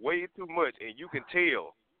way too much, and you can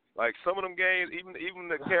tell. Like some of them games, even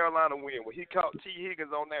the Carolina win, when he caught T.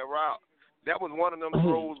 Higgins on that route, that was one of them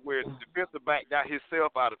throws where the defensive back got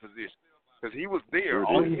himself out of position because he was there.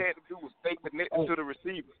 All he had to do was stay connected to the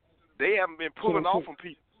receiver. They haven't been pulling off from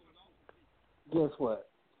people. Guess what?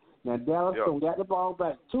 Now, Dallas got the ball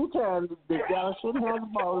back 2 times. Dallas shouldn't have the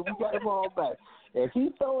ball. We got the ball back. If he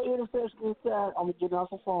throw an interception inside, I'm going to get off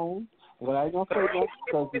the phone. But I ain't going to say that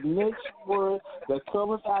because the next word that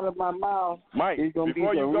comes out of my mouth is going to be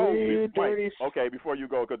the red dirty. Okay, before you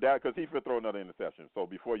go, because he's going to throw another interception. So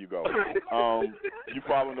before you go, you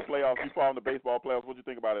following the playoffs, you following the baseball playoffs, what do you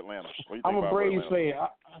think about Atlanta? I'm a Braves fan.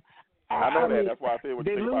 I know that. That's why I said what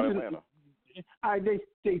you think about Atlanta.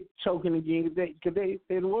 They choking again because they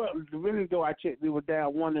were really though I checked they were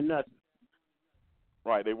down 1-0.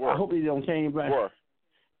 Right, they were. I hope they don't change back. They were.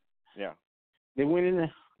 Yeah. They winning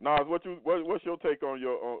there. Nas, what's your take on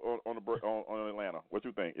on Atlanta? What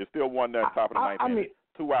you think? It's still 1-0 top of the ninth inning.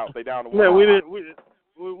 2 outs. They down to 1. Yeah,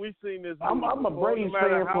 we seen this. I'm a Braves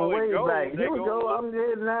fan from way back. Here we go. I'm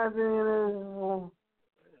dead 9th inning.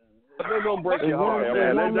 They're gonna break your heart.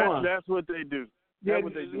 That's what they do. That's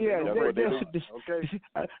what they do.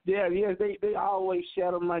 They always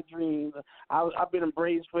shatter my dreams. I've been a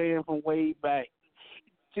Braves fan from way back.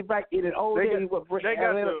 See, back in the old days, what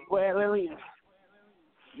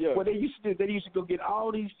they used to do, they used to go get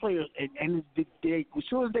all these players, and as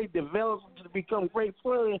soon as they develop to become great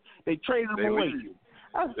players, they trade them away.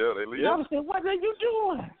 They leave. I said, what are you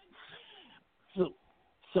doing?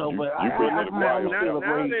 But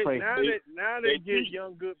now they get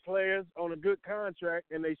young good players on a good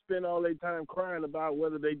contract, and they spend all their time crying about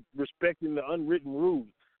whether they respecting the unwritten rules.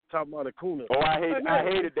 Talking about Acuna. Oh, I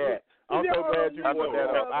hated that. I'm so glad you brought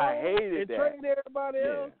that up. I hated that. And trade everybody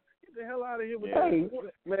else. Get the hell out of here with that.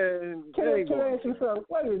 Man, can I ask you something?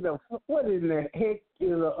 What in the heck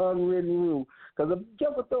is an unwritten rule? Because if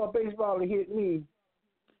Jumper throw a baseball and hit me,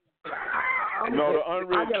 the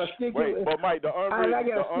unwritten. But Mike, the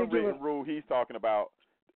unwritten rule he's talking about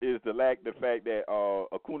is the fact that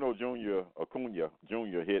Acuna Jr.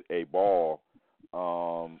 hit a ball,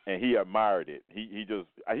 and he admired it. He just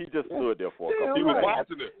stood there for a couple. He was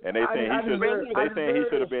watching it, and they saying he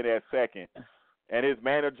should have been at second, and his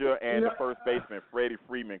manager and the first baseman Freddie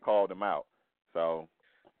Freeman called him out. So.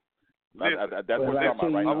 That's what we're talking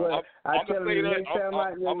about right now. I'm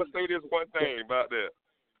gonna say this one thing about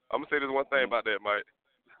that. Mike.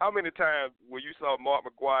 How many times when you saw Mark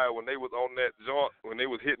McGwire when they was on that joint, when they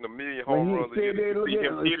was hitting 1,000,000 home runs, and you see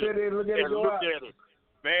him hit it and look at it.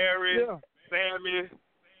 Barry, Sammy,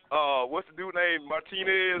 what's the dude named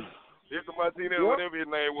Martinez? Whatever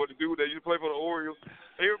his name was, the dude that used to play for the Orioles.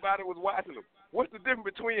 Everybody was watching him. What's the difference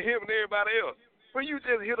between him and everybody else? When you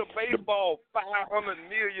just hit a baseball 500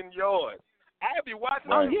 million yards, I'd be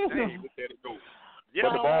watching him. Look at it go.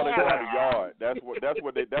 But the ball didn't go out the yard. That's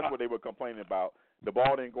what they were complaining about. The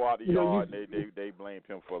ball didn't go out the yard. They blamed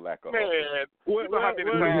him for lack of. Man, the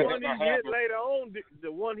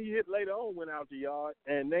one he hit later on went out the yard,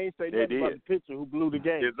 and they ain't say nothing about the pitcher who blew the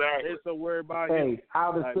game. Exactly. They're so worried about him. I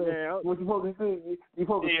was saying, what you supposed to do? You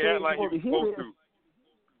supposed to hit it.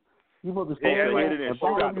 You supposed to hit it and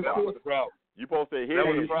shoot out the box. You supposed to hit it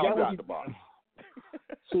and shoot out the box.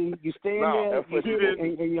 See, you stand there, you hit it,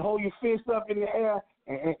 and you hold your fist up in the air,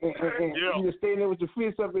 and you just stand there with your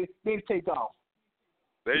fist up, and then take off.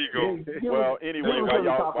 There you go. Well, anyway,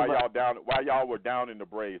 while y'all were down in the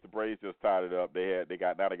Braves just tied it up. They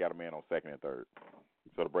got a man on second and third.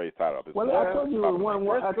 So the Braves tied up. Well, I told you it was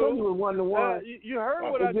 1-1. I told you it was 1-1. You heard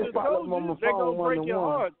what I just told you. They're gonna break your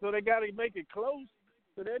heart, so they got to make it close.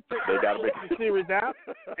 So they got to make the series out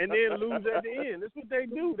and then lose at the end. That's what they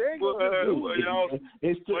do. They ain't gonna do it.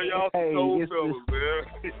 It's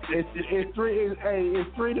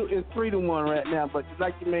 3-1 right now. But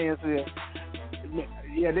like your man said,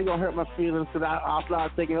 yeah, they're gonna hurt my feelings because I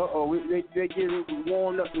start thinking, they getting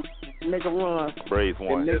warmed up to make a run. Braves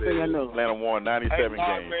won. Next thing I know, Atlanta won 97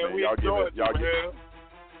 games. Man, y'all give it.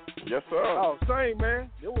 Yes, sir. Oh, same, man.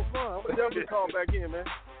 It was fun. I'm gonna definitely call back in, man.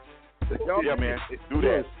 Yeah, man. Do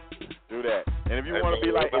that. And if you want to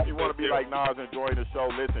be like Nas enjoying the show,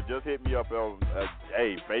 listen. Just hit me up on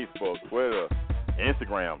Facebook, Twitter,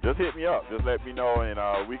 Instagram. Just hit me up. Just let me know,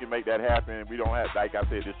 and we can make that happen. We don't have, like I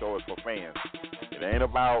said, this show is for fans. It ain't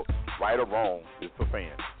about right or wrong. It's for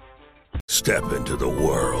fans. Step into the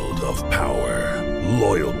world of power,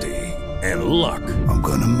 loyalty, and luck. I'm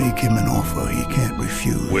gonna make him an offer he can't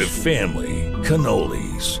refuse. With family,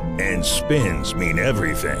 cannolis, and spins mean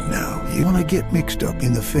everything. Now, you wanna get mixed up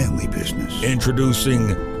in the family business. Introducing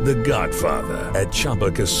The Godfather at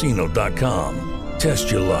ChumbaCasino.com.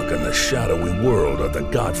 Test your luck in the shadowy world of The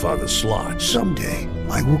Godfather slot. Someday,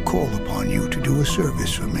 I will call upon you to do a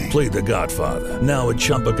service for me. Play The Godfather, now at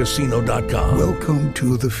ChumbaCasino.com. Welcome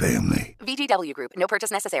to the family. VGW Group. No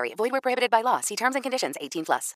purchase necessary. Void where prohibited by law. See terms and conditions. 18+.